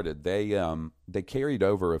regarded, they carried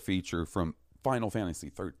over a feature from Final Fantasy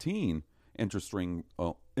 13,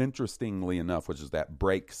 interestingly enough, which is that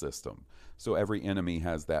break system. So every enemy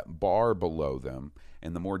has that bar below them,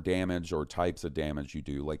 and the more damage or types of damage you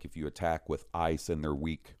do, like if you attack with ice and they're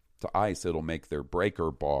weak to ice, it'll make their breaker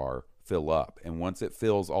bar fill up. And once it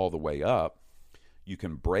fills all the way up, you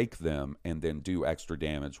can break them and then do extra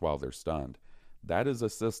damage while they're stunned. That is a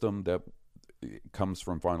system that comes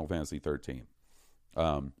from Final Fantasy 13.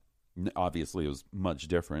 Obviously, it was much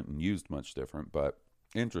different and used much different, but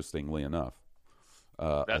interestingly enough,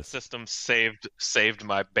 that system saved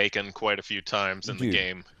my bacon quite a few times in the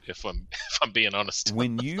game. If I'm being honest,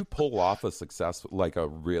 when you pull off a successful, like a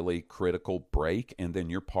really critical break, and then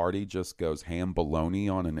your party just goes ham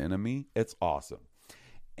baloney on an enemy, it's awesome.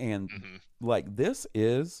 And like, this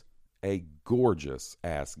is a gorgeous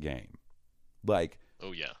ass game. Like,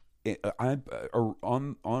 oh yeah,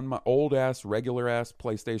 on my old ass regular ass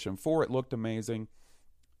PlayStation 4, it looked amazing.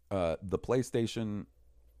 The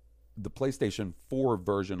PlayStation 4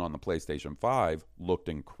 version on the PlayStation 5 looked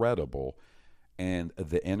incredible, and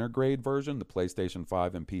the Intergrade version, the PlayStation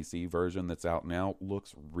 5 and PC version that's out now,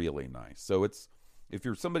 looks really nice. So it's, if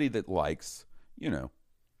you're somebody that likes,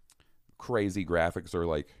 crazy graphics, or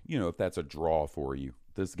like, if that's a draw for you,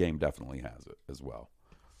 this game definitely has it as well.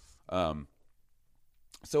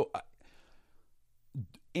 So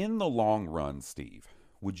in the long run, Steve,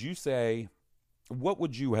 would you say, what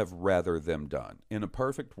would you have rather them done? In a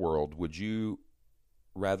perfect world, would you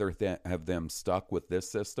rather have them stuck with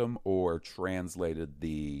this system, or translated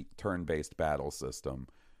the turn-based battle system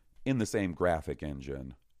in the same graphic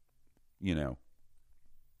engine,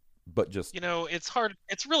 but just, it's hard.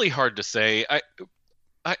 It's really hard to say.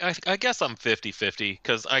 I guess I'm 50-50,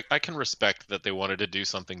 because I can respect that they wanted to do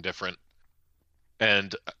something different.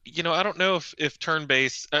 And, I don't know if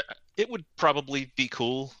turn-based, it would probably be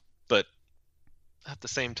cool, but at the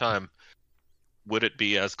same time, would it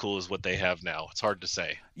be as cool as what they have now? It's hard to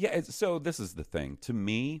say. Yeah, so this is the thing. To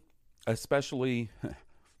me, especially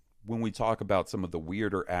when we talk about some of the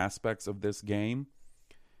weirder aspects of this game,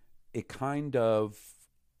 it kind of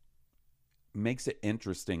makes it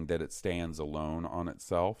interesting that it stands alone on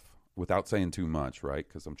itself, without saying too much, right?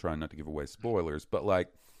 Because I'm trying not to give away spoilers. But like,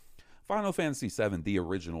 Final Fantasy VII, the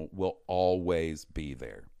original, will always be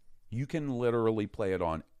there. You can literally play it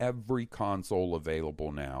on every console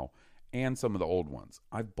available now, and some of the old ones.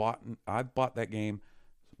 I've bought that game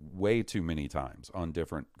way too many times on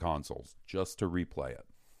different consoles just to replay it.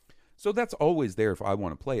 So that's always there if I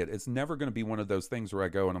want to play it. It's never going to be one of those things where I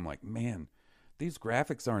go and I'm like, man, these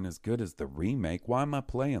graphics aren't as good as the remake. Why am I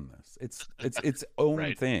playing this? It's its own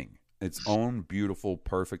right. thing. Its own beautiful,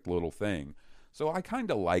 perfect little thing. So I kind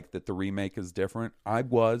of like that the remake is different. I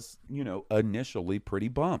was, initially pretty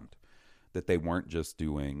bummed that they weren't just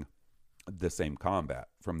doing the same combat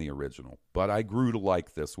from the original. But I grew to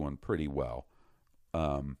like this one pretty well.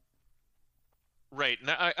 Right.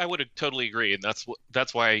 Now, I would totally agree, and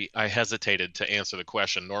that's why I hesitated to answer the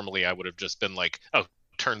question. Normally, I would have just been like, "Oh,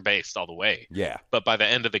 turn-based all the way." Yeah. But by the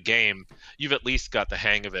end of the game, you've at least got the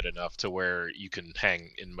hang of it enough to where you can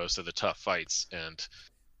hang in most of the tough fights, and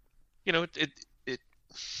it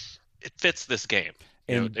fits this game.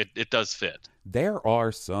 And it does fit. There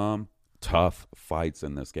are some tough fights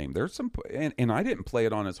in this game. There's some, and I didn't play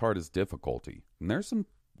it on as hard as difficulty, and there's some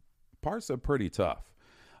parts that are pretty tough.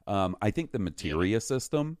 I think the materia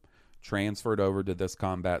system transferred over to this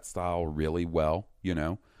combat style really well.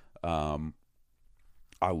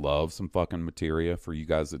 I love some fucking materia. For you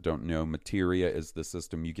guys that don't know, materia is the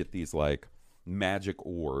system. You get these like magic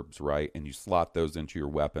orbs, right? And you slot those into your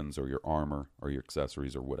weapons or your armor or your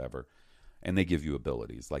accessories or whatever, and they give you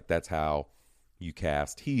abilities. Like, that's how you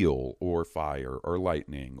cast heal or fire or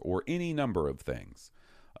lightning or any number of things.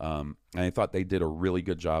 And I thought they did a really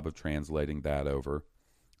good job of translating that over.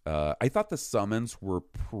 I thought the summons were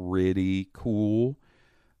pretty cool.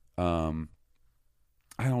 I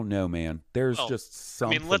don't know, man. There's just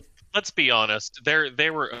something. I mean, let's be honest. They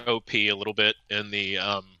were OP a little bit in the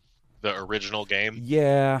original game.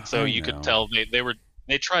 Yeah. So you could tell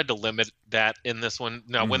they tried to limit that in this one.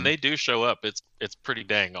 Now, when they do show up, it's pretty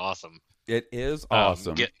dang awesome. It is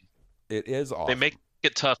awesome. It is awesome. They make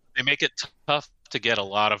it tough. They make it tough to get a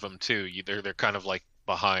lot of them too. They're kind of like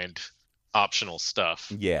behind optional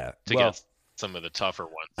stuff. Yeah. To get some of the tougher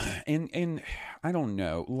ones. And I don't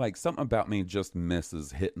know, like, something about me just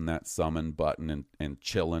misses hitting that summon button and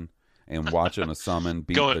chilling. and watching a summon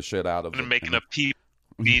beat Going the shit out of and it. making a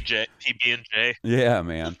PB&J. Yeah,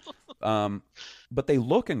 man. But they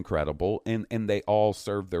look incredible, and they all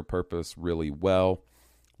serve their purpose really well.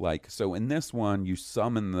 Like, so in this one, you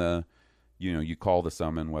summon you call the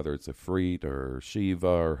summon, whether it's Ifrit or Shiva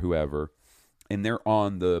or whoever, and they're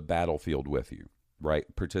on the battlefield with you, right?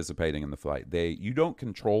 Participating in the fight. You don't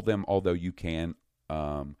control them, although you can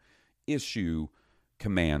issue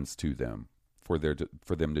commands to them for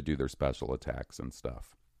them to do their special attacks and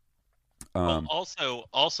stuff. Well,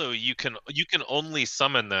 also you can only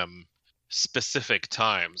summon them specific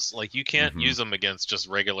times. Like, you can't use them against just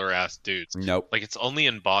regular ass dudes. Nope. Like, it's only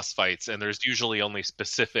in boss fights, and there's usually only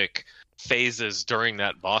specific phases during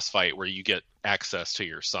that boss fight where you get access to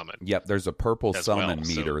your summon. Yep, there's a purple summon well,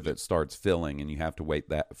 meter that starts filling, and you have to wait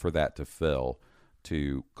for that to fill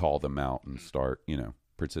to call them out and start,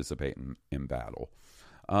 participating in battle.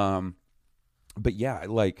 But yeah,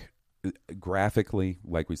 like, graphically,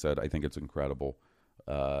 like we said, I think it's incredible.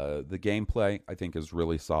 The gameplay, I think, is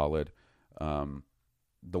really solid.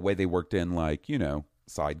 The way they worked in, like,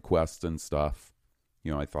 side quests and stuff,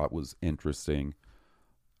 I thought was interesting.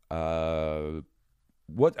 So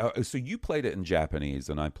you played it in Japanese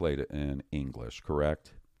and I played it in English,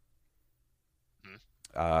 correct?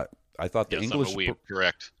 I thought the English,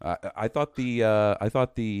 correct. I thought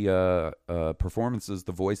the performances,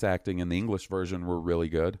 the voice acting in the English version were really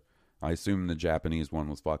good. I assume the Japanese one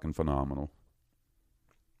was fucking phenomenal.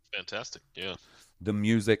 Fantastic, yeah. The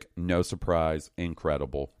music, no surprise,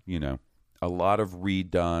 incredible. A lot of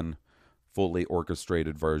redone, fully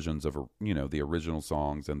orchestrated versions of the original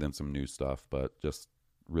songs, and then some new stuff, but just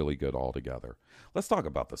really good altogether. Let's talk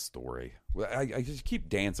about the story. I just keep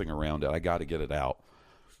dancing around it. I got to get it out.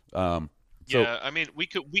 Yeah, I mean, we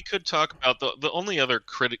could talk about the only other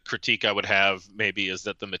critique I would have maybe is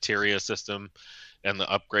that the materia system and the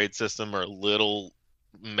upgrade system are a little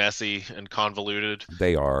messy and convoluted.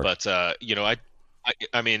 They are, but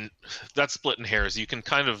I mean, that's splitting hairs. You can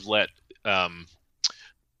kind of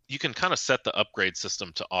set the upgrade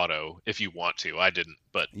system to auto if you want to. I didn't,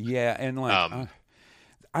 but yeah, and like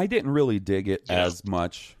I didn't really dig it as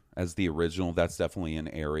much as the original. That's definitely an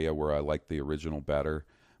area where I like the original better.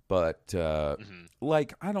 But,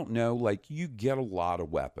 like, I don't know, like, you get a lot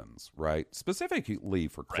of weapons, right? Specifically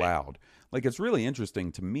for Cloud. Right. Like, it's really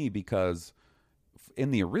interesting to me because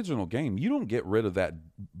in the original game, you don't get rid of that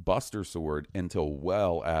Buster Sword until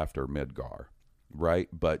well after Midgar, right?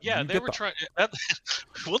 But yeah, they were trying.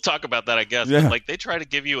 We'll talk about that, I guess. Yeah. But, like, they try to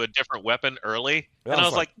give you a different weapon early, and I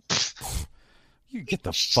was like, you get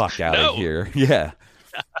the fuck out of here. Yeah.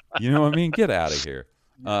 You know what I mean? Get out of here.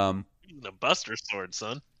 The Buster Sword,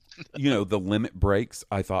 son. The limit breaks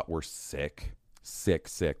I thought were sick.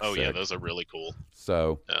 Oh, yeah, those are really cool.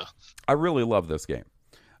 So yeah. I really love this game.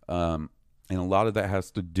 And a lot of that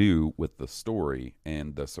has to do with the story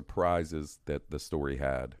and the surprises that the story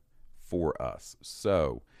had for us.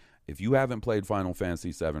 So if you haven't played Final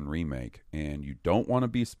Fantasy VII Remake and you don't want to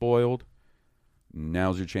be spoiled,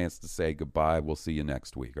 now's your chance to say goodbye. We'll see you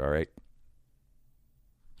next week, all right?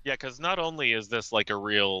 Yeah, because not only is this like a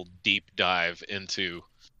real deep dive into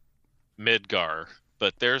Midgar,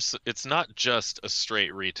 but it's not just a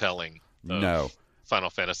straight retelling of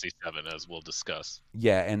Final Fantasy VII, as we'll discuss.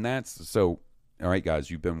 Yeah, and that's so. All right,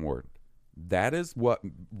 guys, you've been warned. That is what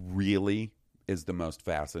really is the most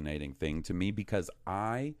fascinating thing to me, because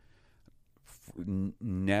I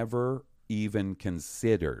never even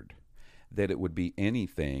considered that it would be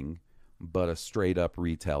anything but a straight up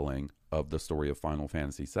retelling of the story of Final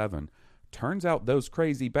Fantasy VII. Turns out those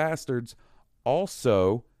crazy bastards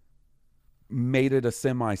also made it a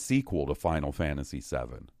semi-sequel to Final Fantasy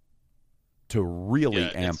VII to really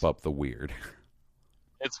amp up the weird.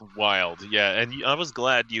 It's wild, yeah. And I was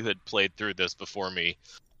glad you had played through this before me,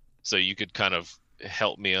 so you could kind of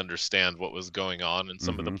help me understand what was going on in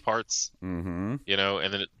some of the parts. And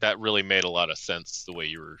then that really made a lot of sense the way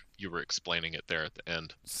you were explaining it there at the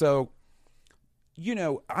end. So,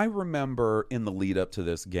 I remember in the lead up to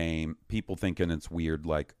this game, people thinking it's weird,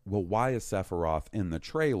 like, well, why is Sephiroth in the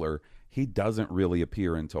trailer? He doesn't really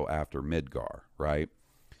appear until after Midgar, right?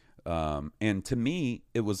 And to me,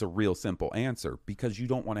 it was a real simple answer, because you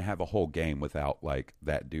don't want to have a whole game without, like,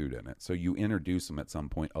 that dude in it. So you introduce him at some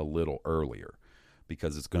point a little earlier,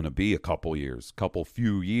 because it's going to be a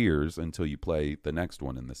few years until you play the next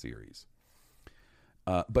one in the series.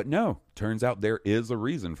 But no, turns out there is a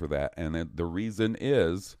reason for that, and the reason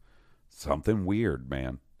is something weird,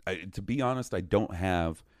 man. To be honest, I don't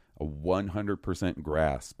have a 100%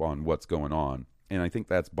 grasp on what's going on, and I think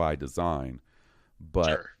that's by design. But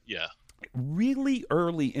sure, yeah, really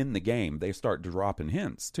early in the game, they start dropping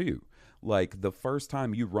hints too. Like, the first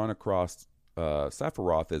time you run across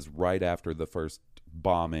Sephiroth is right after the first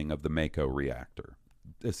bombing of the Mako reactor,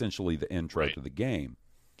 essentially the intro to the game.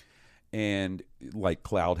 And, like,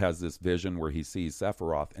 Cloud has this vision where he sees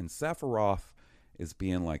Sephiroth, and Sephiroth is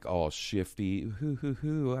being like, oh, shifty,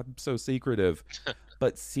 I'm so secretive,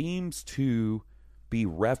 but seems to be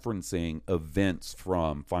referencing events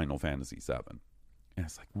from Final Fantasy VII. And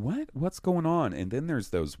it's like, what's going on? And then there's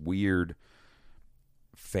those weird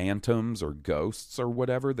phantoms or ghosts or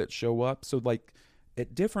whatever that show up. So, like,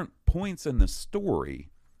 at different points in the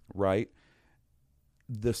story, right,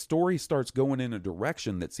 the story starts going in a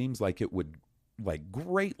direction that seems like it would, like,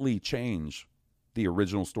 greatly change the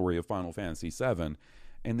original story of Final Fantasy VII.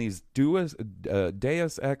 And these Deus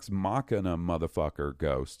Ex Machina motherfucker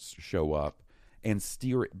ghosts show up and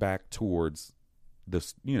steer it back towards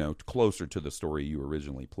this, closer to the story you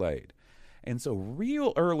originally played. And so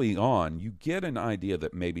real early on, you get an idea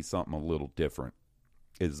that maybe something a little different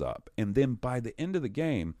is up. And then by the end of the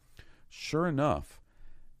game, sure enough,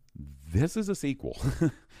 this is a sequel.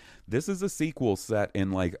 This is a sequel set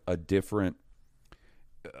in, like, a different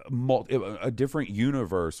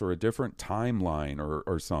universe or a different timeline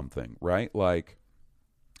or something, right? Like,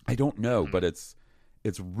 I don't know, but it's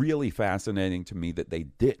really fascinating to me that they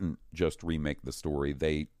didn't just remake the story.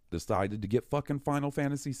 They decided to get fucking Final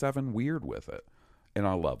Fantasy VII weird with it, and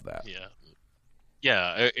I love that.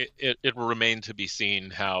 It will remain to be seen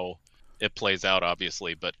how it plays out,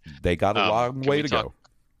 obviously, but they got a long way to go.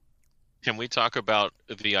 Can we talk about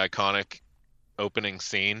the iconic opening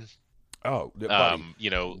scene? Oh, buddy,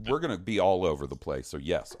 we're going to be all over the place. So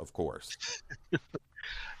yes, of course.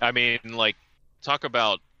 I mean, like, talk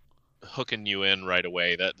about hooking you in right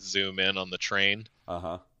away. That zoom in on the train.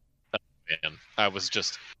 Uh-huh. Oh, man, I was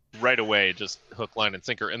just right away, just hook, line, and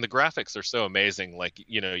sinker. And the graphics are so amazing. Like,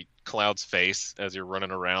 Cloud's face as you're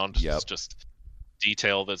running around. Yep. It's just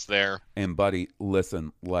detail that's there. And buddy,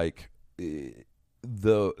 listen, like,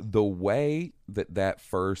 the way that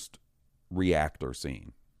first reactor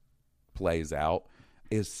scene plays out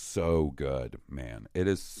is so good, man. It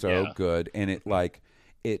is so good, and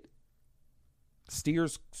it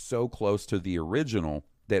steers so close to the original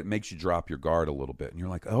that it makes you drop your guard a little bit, and you're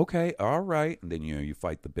like, okay, all right. And then you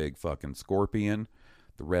fight the big fucking scorpion,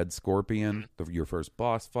 the red scorpion, your first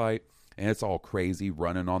boss fight, and it's all crazy,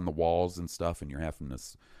 running on the walls and stuff, and you're having to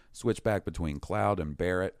switch back between Cloud and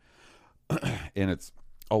Barret. And it's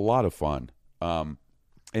a lot of fun. And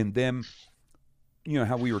then,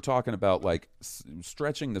 how we were talking about, like,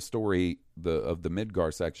 stretching the story of the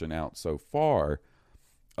Midgar section out so far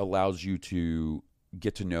allows you to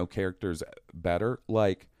get to know characters better.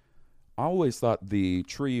 Like, I always thought the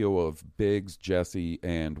trio of Biggs, Jesse,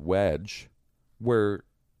 and Wedge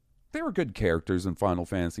they were good characters in Final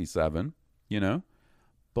Fantasy VII,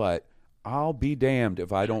 but I'll be damned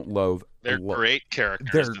if I don't love. They're great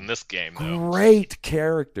characters in this game, though. Great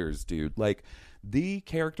characters, dude. Like, the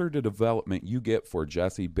character development you get for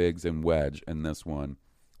Jesse, Biggs, and Wedge in this one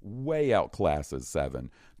way outclasses 7.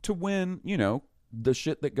 To when, the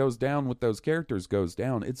shit that goes down with those characters goes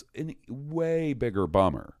down, it's a way bigger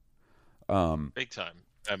bummer. Big time.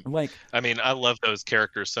 I love those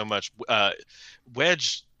characters so much.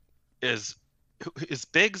 Wedge is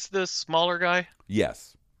Biggs the smaller guy?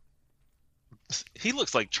 Yes. He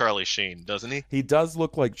looks like Charlie Sheen, doesn't he? He does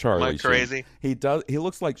look like Charlie Am I crazy? Sheen. He does. He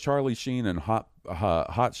looks like Charlie Sheen in Hot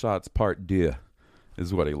Shots Part 2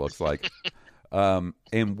 is what he looks like.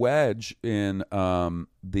 And Wedge in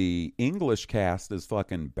the English cast is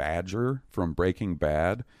fucking Badger from Breaking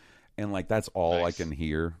Bad. And, like, that's all nice. I can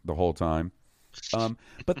hear the whole time.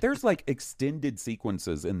 But there's, like, extended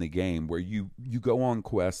sequences in the game where you go on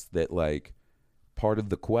quests that, like, part of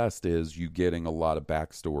the quest is you getting a lot of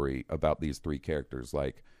backstory about these 3 characters,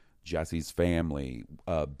 like Jesse's family,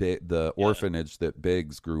 the orphanage that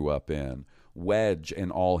Biggs grew up in, Wedge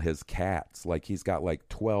and all his cats. Like, he's got like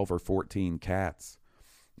 12 or 14 cats.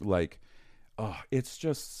 Like, it's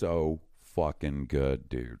just so fucking good,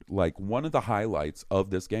 dude. Like, one of the highlights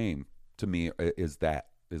of this game to me is that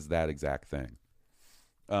exact thing.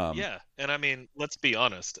 And I mean, let's be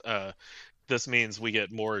honest. This means we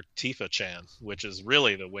get more Tifa-chan, which is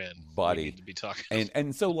really the win, buddy. We need to be talking.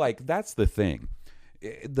 And so, like, that's the thing.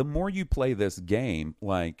 The more you play this game,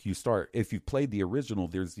 like, if you've played the original,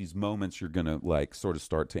 there's these moments you're gonna, like, sort of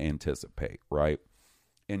start to anticipate, right?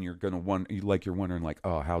 And you're gonna you're wondering, like,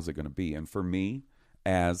 oh, how's it gonna be? And for me,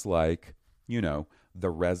 as, like, the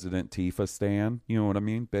resident Tifa stan, you know what I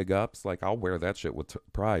mean? Big ups, like, I'll wear that shit with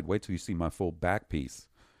pride. Wait till you see my full back piece,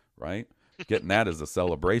 right? Getting that as a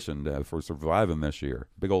celebration for surviving this year.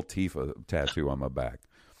 Big old Tifa tattoo on my back.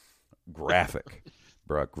 Graphic.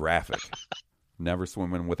 bro. Graphic. Never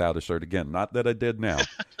swimming without a shirt again. Not that I did now.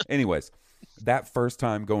 Anyways, that first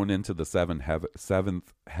time going into the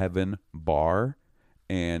seventh heaven bar,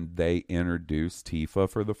 and they introduced Tifa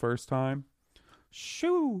for the first time.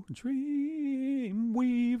 Shoo, dream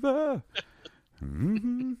weaver.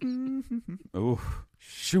 Oh,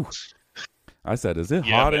 shoo. I said, is it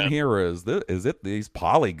hot in here, or is it these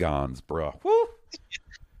polygons, bro? Woo.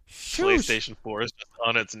 PlayStation 4 is just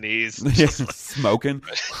on its knees. Smoking.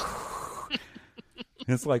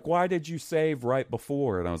 It's like, why did you save right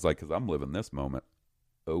before? And I was like, because I'm living this moment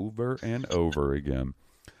over and over again.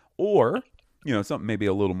 Or, something maybe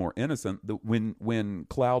a little more innocent. When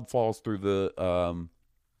Cloud falls through the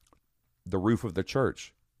roof of the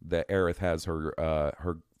church that Aerith has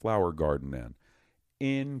her flower garden in.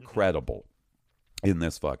 Incredible in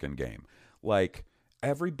this fucking game. Like,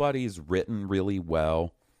 everybody's written really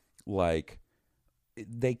well. Like,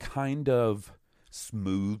 they kind of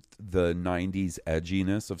smoothed the 90s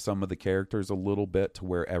edginess of some of the characters a little bit to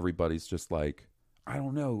where everybody's just like, I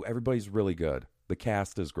don't know, everybody's really good. The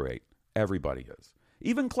cast is great. Everybody is.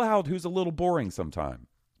 Even Cloud, who's a little boring sometime,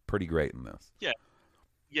 pretty great in this. Yeah,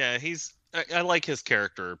 I like his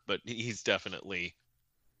character, but he's definitely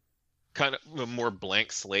kind of a more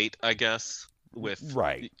blank slate, I guess, with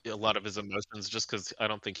a lot of his emotions, just because I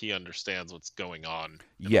don't think he understands what's going on.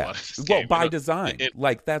 Yeah, well, by design,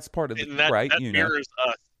 like that's part of the right. That mirrors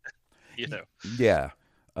us, Yeah,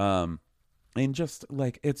 and just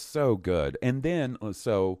like it's so good. And then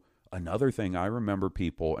so another thing I remember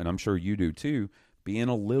people, and I'm sure you do too, being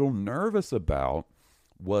a little nervous about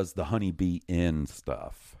was the Honeybee Inn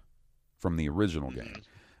stuff from the original game,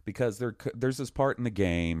 because there's this part in the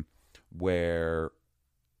game where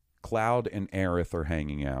Cloud and Aerith are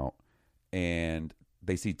hanging out, and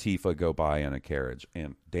they see Tifa go by in a carriage,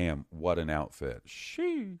 and damn, what an outfit.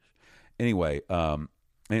 Sheesh. Anyway, and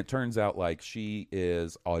it turns out like she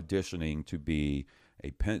is auditioning to be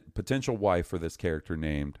a potential wife for this character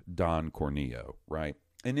named Don Corneo, right?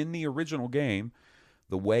 And in the original game,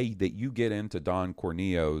 the way that you get into Don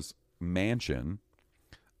Corneo's mansion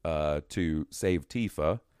to save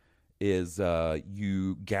Tifa is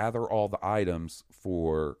you gather all the items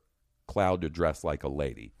for Cloud to dress like a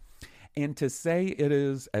lady. And to say it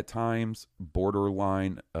is at times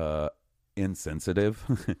borderline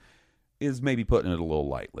insensitive is maybe putting it a little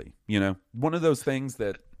lightly. One of those things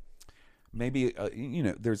that maybe,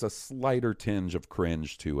 there's a slighter tinge of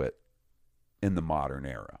cringe to it in the modern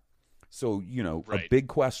era. So, a big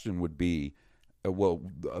question would be,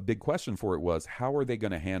 a big question for it was, how are they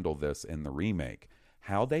going to handle this in the remake?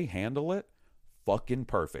 How they handle it, fucking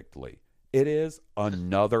perfectly. It is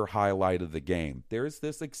another highlight of the game. There's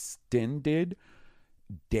this extended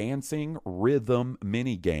dancing rhythm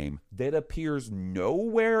mini game that appears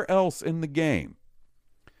nowhere else in the game,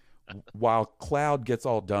 while Cloud gets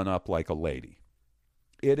all done up like a lady.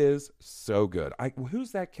 It is so good.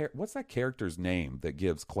 Who's that? What's that character's name that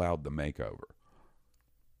gives Cloud the makeover?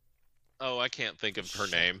 Oh, I can't think of her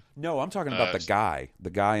name. No, I'm talking about the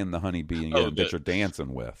guy in the Honeybee that you're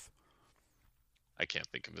dancing with. I can't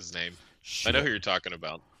think of his name. Shit. I know who you're talking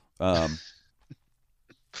about.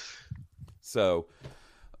 So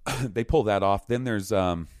they pull that off. Then there's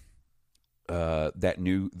those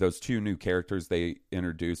two new characters they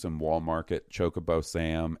introduce in Wall Market, Chocobo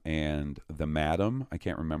Sam and the Madam. I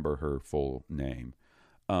can't remember her full name.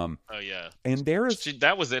 Oh yeah, and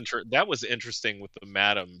that was interesting with the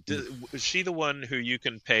Madam. Is she the one who you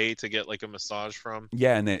can pay to get like a massage from?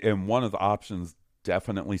 Yeah, and one of the options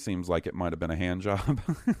definitely seems like it might have been a hand job.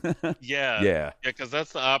 Yeah, because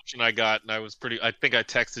that's the option I got, and I think I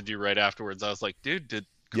texted you right afterwards. I was like, dude, did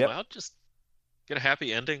Cloud just get a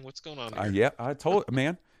happy ending? What's going on here? Yeah, I told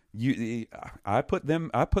man, I put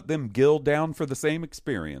them guild down for the same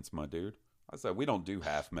experience, my dude. I said, we don't do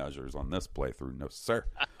half measures on this playthrough. No, sir.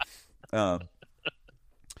 But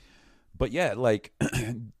yeah, like,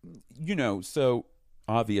 so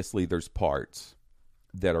obviously there's parts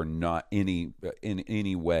that are not in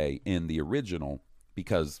any way in the original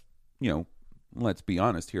because, let's be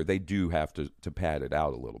honest here, they do have to pad it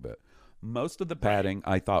out a little bit. Most of the padding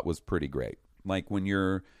I thought was pretty great. Like when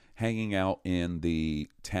you're hanging out in the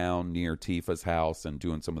town near Tifa's house and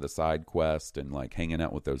doing some of the side quests and like hanging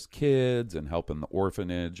out with those kids and helping the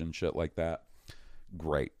orphanage and shit like that.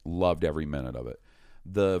 Great. Loved every minute of it.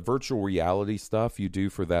 The virtual reality stuff you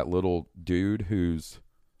do for that little dude who's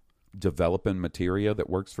developing materia that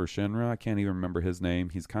works for Shinra. I can't even remember his name.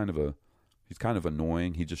 He's kind of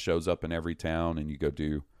annoying. He just shows up in every town and you go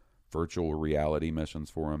do virtual reality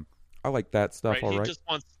missions for him. I like that stuff. All right.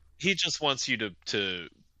 He just wants you to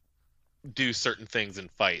do certain things in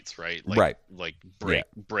fights, right? Right. Like Yeah.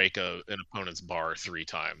 break an opponent's bar 3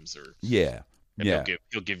 times, or Yeah. and Yeah.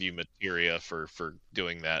 he'll give you materia for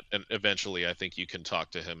doing that. And eventually, I think you can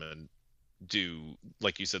talk to him and do,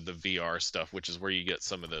 like you said, the VR stuff, which is where you get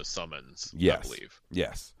some of those summons. Yes. I believe.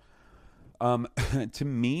 Yes. To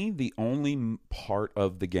me, the only part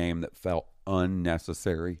of the game that felt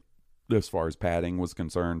unnecessary as far as padding was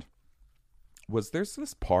concerned was there's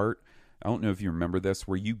this part, I don't know if you remember this,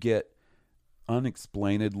 where you get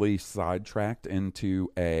unexplainedly sidetracked into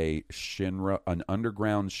an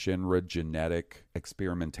underground Shinra genetic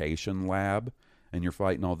experimentation lab, and you're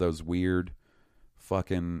fighting all those weird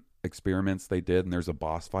fucking experiments they did, and there's a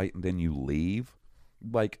boss fight, and then you leave.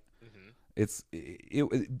 Like,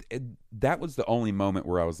 that was the only moment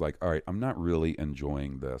where I was like, all right, I'm not really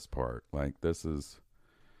enjoying this part. Like, this is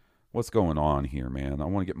what's going on here, man. I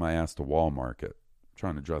want to get my ass to Walmart.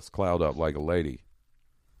 Trying to dress Cloud up like a lady.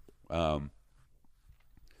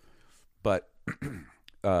 But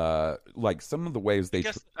like some of the ways they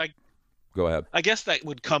go ahead. I guess that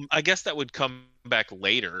would come back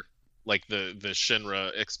later, like the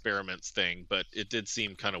Shinra experiments thing, but it did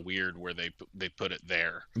seem kind of weird where they put it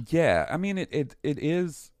there. Yeah, I mean it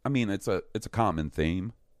is. I mean it's a common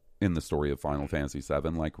theme in the story of Final Fantasy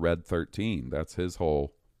VII. Like Red 13, that's his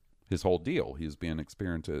whole deal. He's being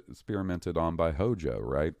experimented on by Hojo,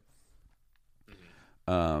 right?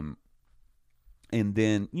 Mm-hmm. And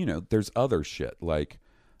then there's other shit like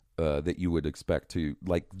that you would expect to,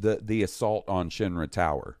 like the assault on Shinra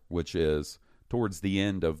Tower, which is towards the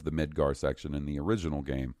end of the Midgar section in the original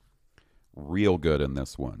game. Real good in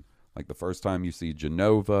this one. Like the first time you see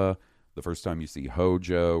Genova, the first time you see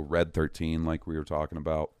Hojo, Red 13, like we were talking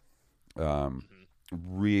about.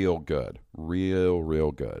 Real good.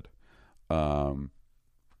 Real good. The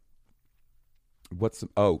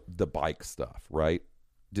bike stuff, right?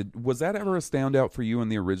 Was that ever a standout for you in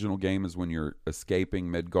the original game, is when you're escaping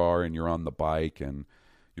Midgar and you're on the bike and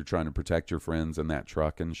you're trying to protect your friends in that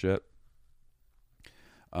truck and shit?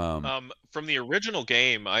 From the original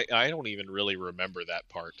game, I don't even really remember that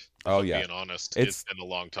part. Being honest, it's been a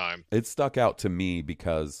long time. It stuck out to me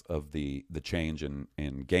because of the change in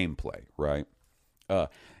gameplay, right?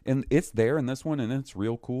 And it's there in this one, and it's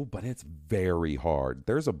real cool, but it's very hard.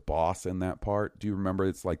 There's a boss in that part. Do you remember?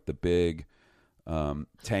 It's like the big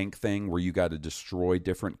tank thing where you got to destroy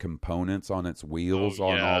different components on its wheels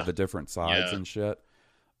on all the different sides and shit.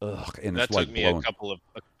 Ugh, and that it's like took me a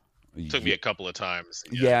couple of times.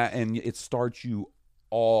 Yeah, and it starts you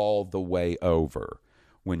all the way over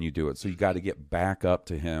when you do it. So you got to get back up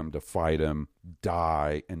to him to fight him,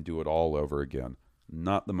 die, and do it all over again.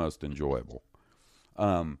 Not the most enjoyable.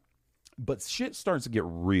 But shit starts to get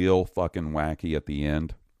real fucking wacky at the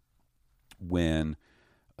end when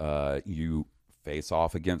you face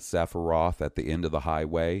off against Sephiroth at the end of the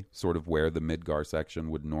highway, sort of where the Midgar section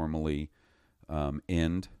would normally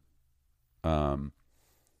end.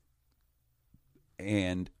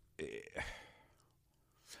 And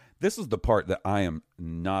this is the part that I am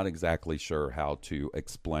not exactly sure how to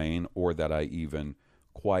explain, or that I even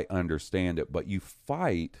quite understand it. But you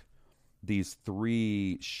fight these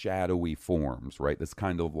 3 shadowy forms, right? This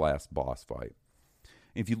kind of last boss fight.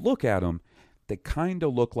 If you look at them, they kind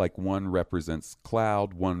of look like one represents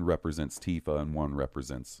Cloud, one represents Tifa, and one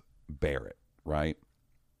represents Barret, right?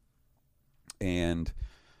 And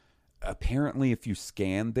apparently if you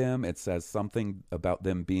scan them, it says something about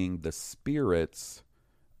them being the spirits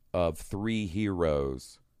of 3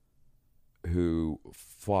 heroes who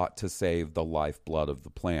fought to save the lifeblood of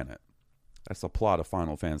the planet. That's the plot of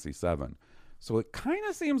Final Fantasy VII. So it kind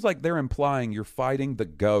of seems like they're implying you're fighting the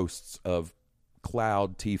ghosts of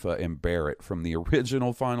Cloud, Tifa, and Barret from the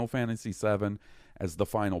original Final Fantasy VII as the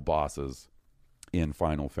final bosses in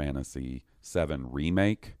Final Fantasy VII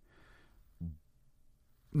Remake.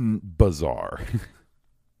 Bizarre.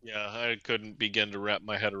 Yeah, I couldn't begin to wrap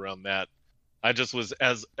my head around that. I just was,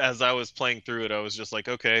 as I was playing through it, I was just like,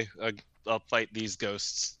 okay, I'll fight these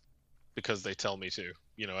ghosts because they tell me to.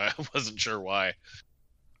 I wasn't sure why.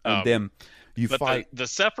 And then you fight the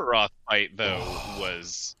Sephiroth fight though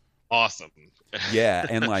was awesome. Yeah,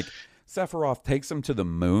 and like Sephiroth takes him to the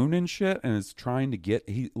moon and shit, and is trying to get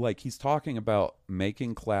he's talking about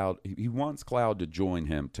making Cloud. He wants Cloud to join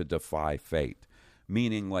him to defy fate,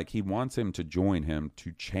 meaning like he wants him to join him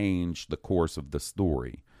to change the course of the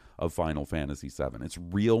story of Final Fantasy VII. It's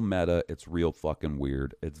real meta. It's real fucking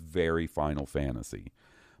weird. It's very Final Fantasy.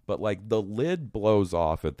 But like the lid blows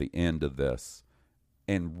off at the end of this,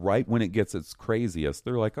 and right when it gets its craziest,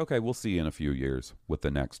 they're like, okay, we'll see you in a few years with the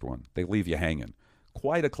next one. They leave you hanging.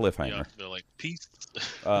 Quite a cliffhanger. Yeah, they're like, peace.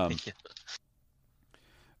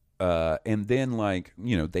 And then, like,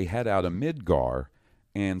 you know, they head out of Midgar,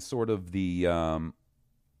 and sort of the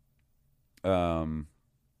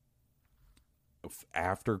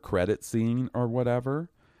after credit scene or whatever,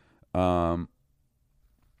 it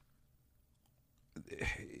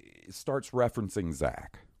starts referencing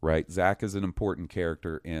Zack, right? Zack is an important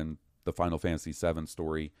character in the Final Fantasy VII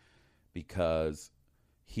story because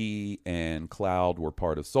he and Cloud were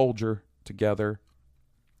part of Soldier together,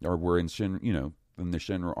 or were in in the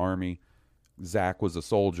Shinra army. Zack was a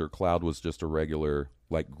soldier. Cloud was just a regular,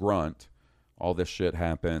 like, grunt. All this shit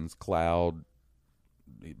happens. Cloud,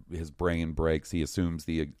 his brain breaks. He assumes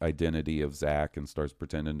the identity of Zack and starts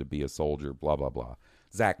pretending to be a soldier, blah, blah, blah.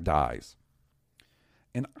 Zack dies.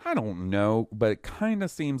 And I don't know, but it kind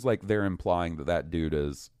of seems like they're implying that that dude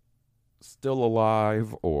is still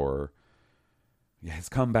alive or has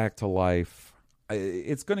come back to life.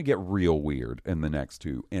 It's going to get real weird in the next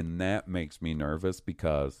two, and that makes me nervous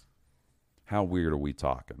because how weird are we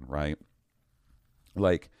talking, right?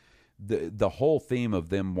 Like, the whole theme of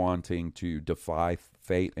them wanting to defy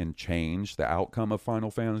fate and change the outcome of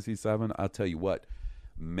Final Fantasy VII, I'll tell you what,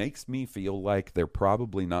 makes me feel like they're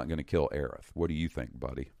probably not going to kill Aerith. What do you think,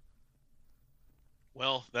 buddy?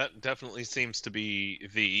 Well, that definitely seems to be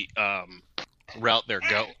the route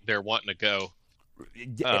they're wanting to go.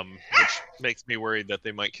 Which makes me worried that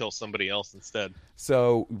they might kill somebody else instead.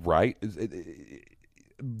 So, right,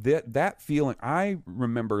 that feeling, I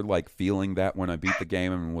remember, like, feeling that when I beat the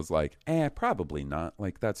game and was like, probably not.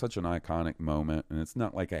 Like, that's such an iconic moment, and it's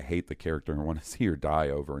not like I hate the character and want to see her die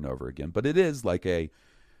over and over again, but it is like a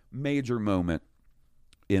major moment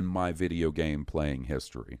in my video game playing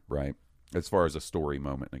history, right? As far as a story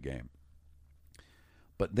moment in a game.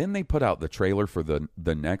 But then they put out the trailer for the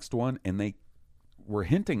next one, and they were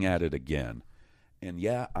hinting at it again. And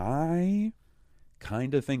yeah, I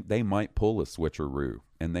kind of think they might pull a switcheroo,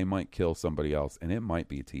 and they might kill somebody else, and it might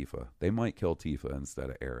be Tifa. They might kill Tifa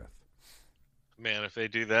instead of Aerith. Man, if they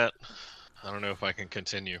do that, I don't know if I can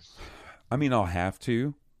continue. I mean, I'll have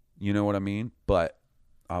to, you know what I mean? But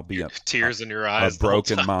I'll be tears in your eyes, a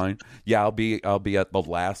broken mind. Yeah, I'll be at the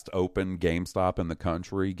last open GameStop in the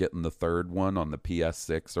country, getting the third one on the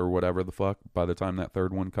PS6 or whatever the fuck. By the time that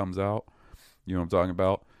third one comes out, you know what I'm talking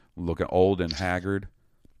about? Looking old and haggard,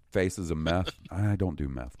 faces of meth. I don't do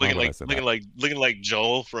meth. Looking like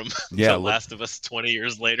Joel from The Last of Us 20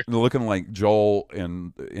 years later. Looking like Joel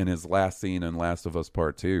in his last scene in Last of Us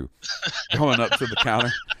Part 2, going up to the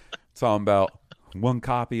counter, talking about one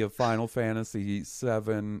copy of Final Fantasy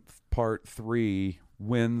VII Part 3,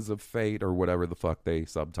 Winds of Fate, or whatever the fuck they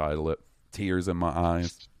subtitle it. Tears in my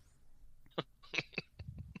eyes.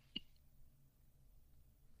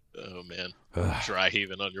 Oh, man. Dry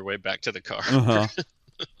heaving on your way back to the car.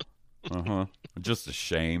 Just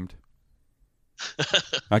ashamed.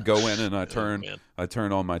 I go in and I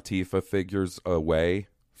turn all my Tifa figures away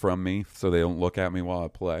from me so they don't look at me while I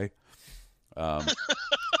play.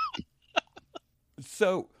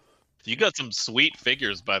 So you got some sweet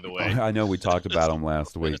figures, by the way. I know we talked about them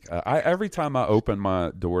last week. Every time I open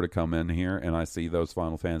my door to come in here and I see those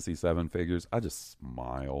Final Fantasy VII figures, I just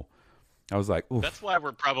smile. I was like, oof. That's why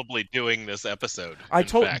we're probably doing this episode.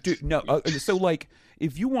 So, like,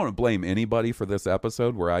 if you want to blame anybody for this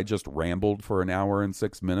episode where I just rambled for an hour and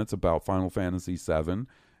 6 minutes about Final Fantasy VII,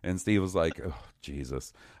 and Steve was like, oh,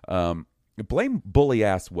 Jesus. Blame bully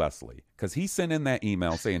ass Wesley, because he sent in that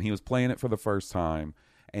email saying he was playing it for the first time,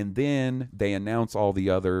 and then they announce all the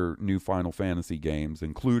other new Final Fantasy games,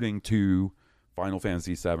 including 2 Final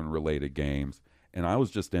Fantasy VII related games, and I was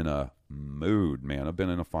just in a mood, man. I've been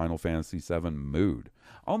in a Final Fantasy VII mood.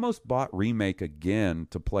 Almost bought Remake again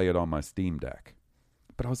to play it on my Steam Deck,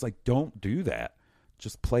 but I was like, don't do that.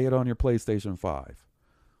 Just play it on your PlayStation 5.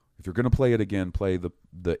 If you're going to play it again, play the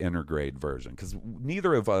Intergrade version, because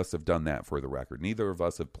neither of us have done that, for the record. Neither of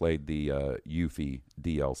us have played the Yuffie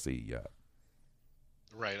DLC yet.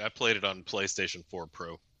 Right, I played it on PlayStation 4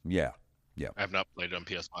 Pro. Yeah. I have not played it on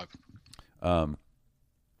PS5.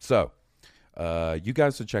 So, you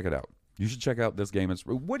guys should check it out. You should check out this game.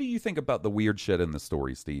 What do you think about the weird shit in the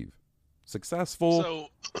story, Steve? Successful? So,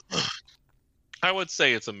 I would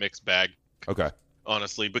say it's a mixed bag. Okay.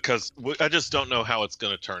 Honestly, because I just don't know how it's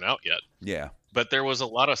going to turn out yet. Yeah. But there was a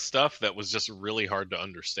lot of stuff that was just really hard to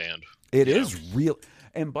understand. It is real.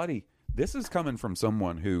 And, buddy, this is coming from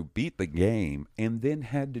someone who beat the game and then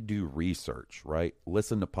had to do research, right?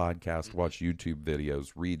 Listen to podcasts, watch YouTube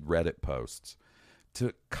videos, read Reddit posts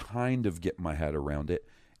to kind of get my head around it.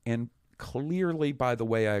 And clearly, by the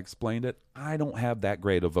way I explained it, I don't have that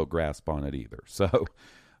great of a grasp on it either. So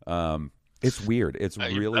it's weird. It's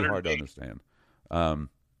really hard to understand.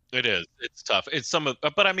 It is. It's tough. It's some of,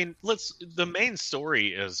 but I mean, the main story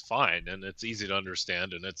is fine and it's easy to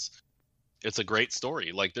understand and it's a great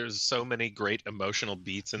story. Like there's so many great emotional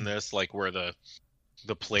beats in this, like where the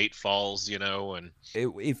plate falls, and all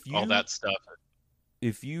that stuff.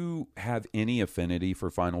 If you have any affinity for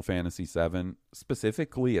Final Fantasy VII,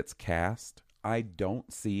 specifically its cast, I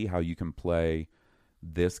don't see how you can play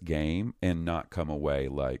this game and not come away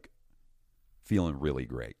like feeling really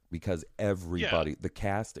great, because everybody, the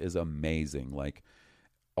cast is amazing. Like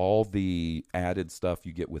all the added stuff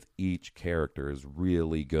you get with each character is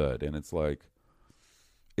really good, and it's like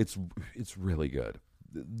it's really good.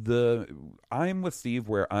 I'm with Steve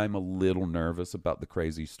where I'm a little nervous about the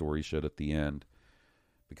crazy story shit at the end,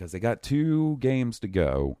 because they got 2 games to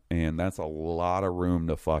go, and that's a lot of room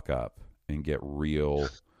to fuck up and get real.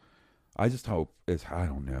 I just hope I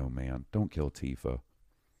don't know, man. Don't kill Tifa.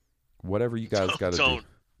 Whatever you guys got to do,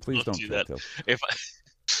 please don't kill that. Tifa.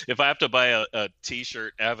 If I have to buy a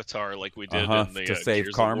T-shirt avatar like we did in the to save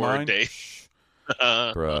Gears Carmine, of War day,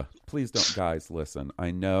 bruh, please don't, guys. Listen,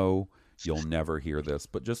 I know you'll never hear this,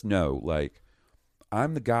 but just know, like,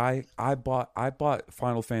 I'm the guy. I bought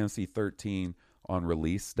Final Fantasy 13 on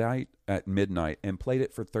release night at midnight and played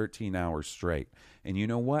it for 13 hours straight. And you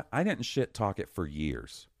know what? I didn't shit talk it for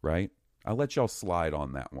years, right? I let y'all slide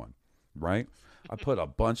on that one, right? I put a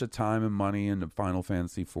bunch of time and money into Final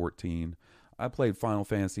Fantasy 14. I played Final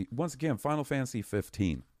Fantasy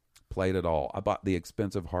 15. Played it all. I bought the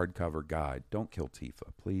expensive hardcover guide. Don't kill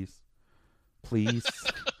Tifa, please. Please.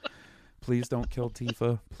 Please don't kill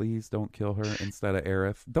Tifa. Please don't kill her instead of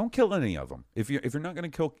Aerith. Don't kill any of them. If you're not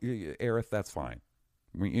going to kill Aerith, that's fine.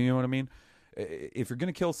 You know what I mean? If you're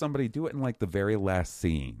going to kill somebody, do it in like the very last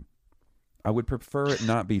scene. I would prefer it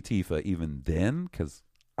not be Tifa even then, because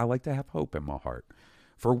I like to have hope in my heart.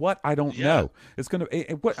 For what? I don't know. It's gonna.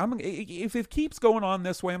 If it keeps going on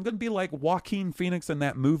this way, I'm gonna be like Joaquin Phoenix in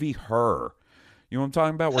that movie Her. You know what I'm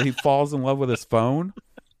talking about, where he falls in love with his phone.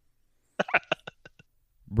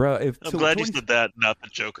 Bro, I'm glad you said that, not the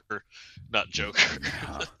Joker. Not Joker.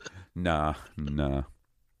 Nah.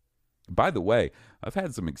 By the way, I've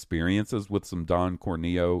had some experiences with some Don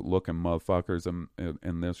Corneo looking motherfuckers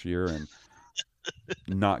in this year, and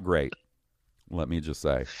not great. Let me just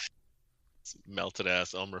say. Melted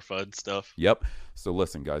ass Elmer Fudd stuff. Yep. So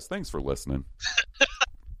listen, guys, thanks for listening.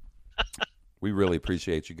 We really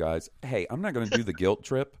appreciate you guys. Hey, I'm not going to do the guilt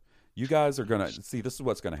trip. You guys are going to see, this is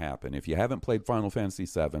what's going to happen. If you haven't played Final Fantasy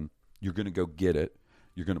VII, you're going to go get it.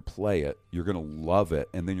 You're going to play it. You're going to love it.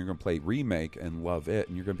 And then you're going to play Remake and love it.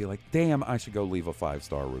 And you're going to be like, damn, I should go leave a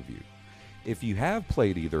 5-star review. If you have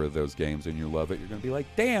played either of those games and you love it, you're going to be like,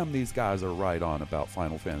 damn, these guys are right on about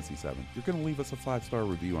Final Fantasy VII. You're going to leave us a 5-star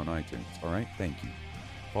review on iTunes. All right? Thank you.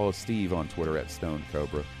 Follow Steve on Twitter at Stone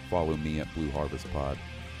Cobra. Follow me at Blue Harvest Pod.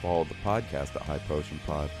 Follow the podcast at High Potion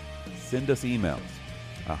Pod. Send us emails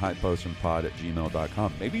at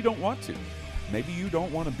highpotionpod@gmail.com. Maybe you don't want to. Maybe you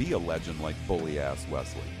don't want to be a legend like bully-ass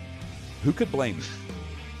Wesley. Who could blame you?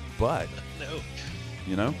 But,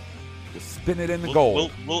 you know, just spin it in the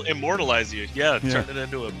gold. We'll immortalize you. Yeah, turn it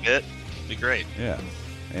into a bit. It'd be great. Yeah.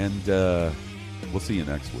 And we'll see you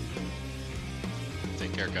next week.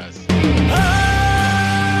 Take care, guys.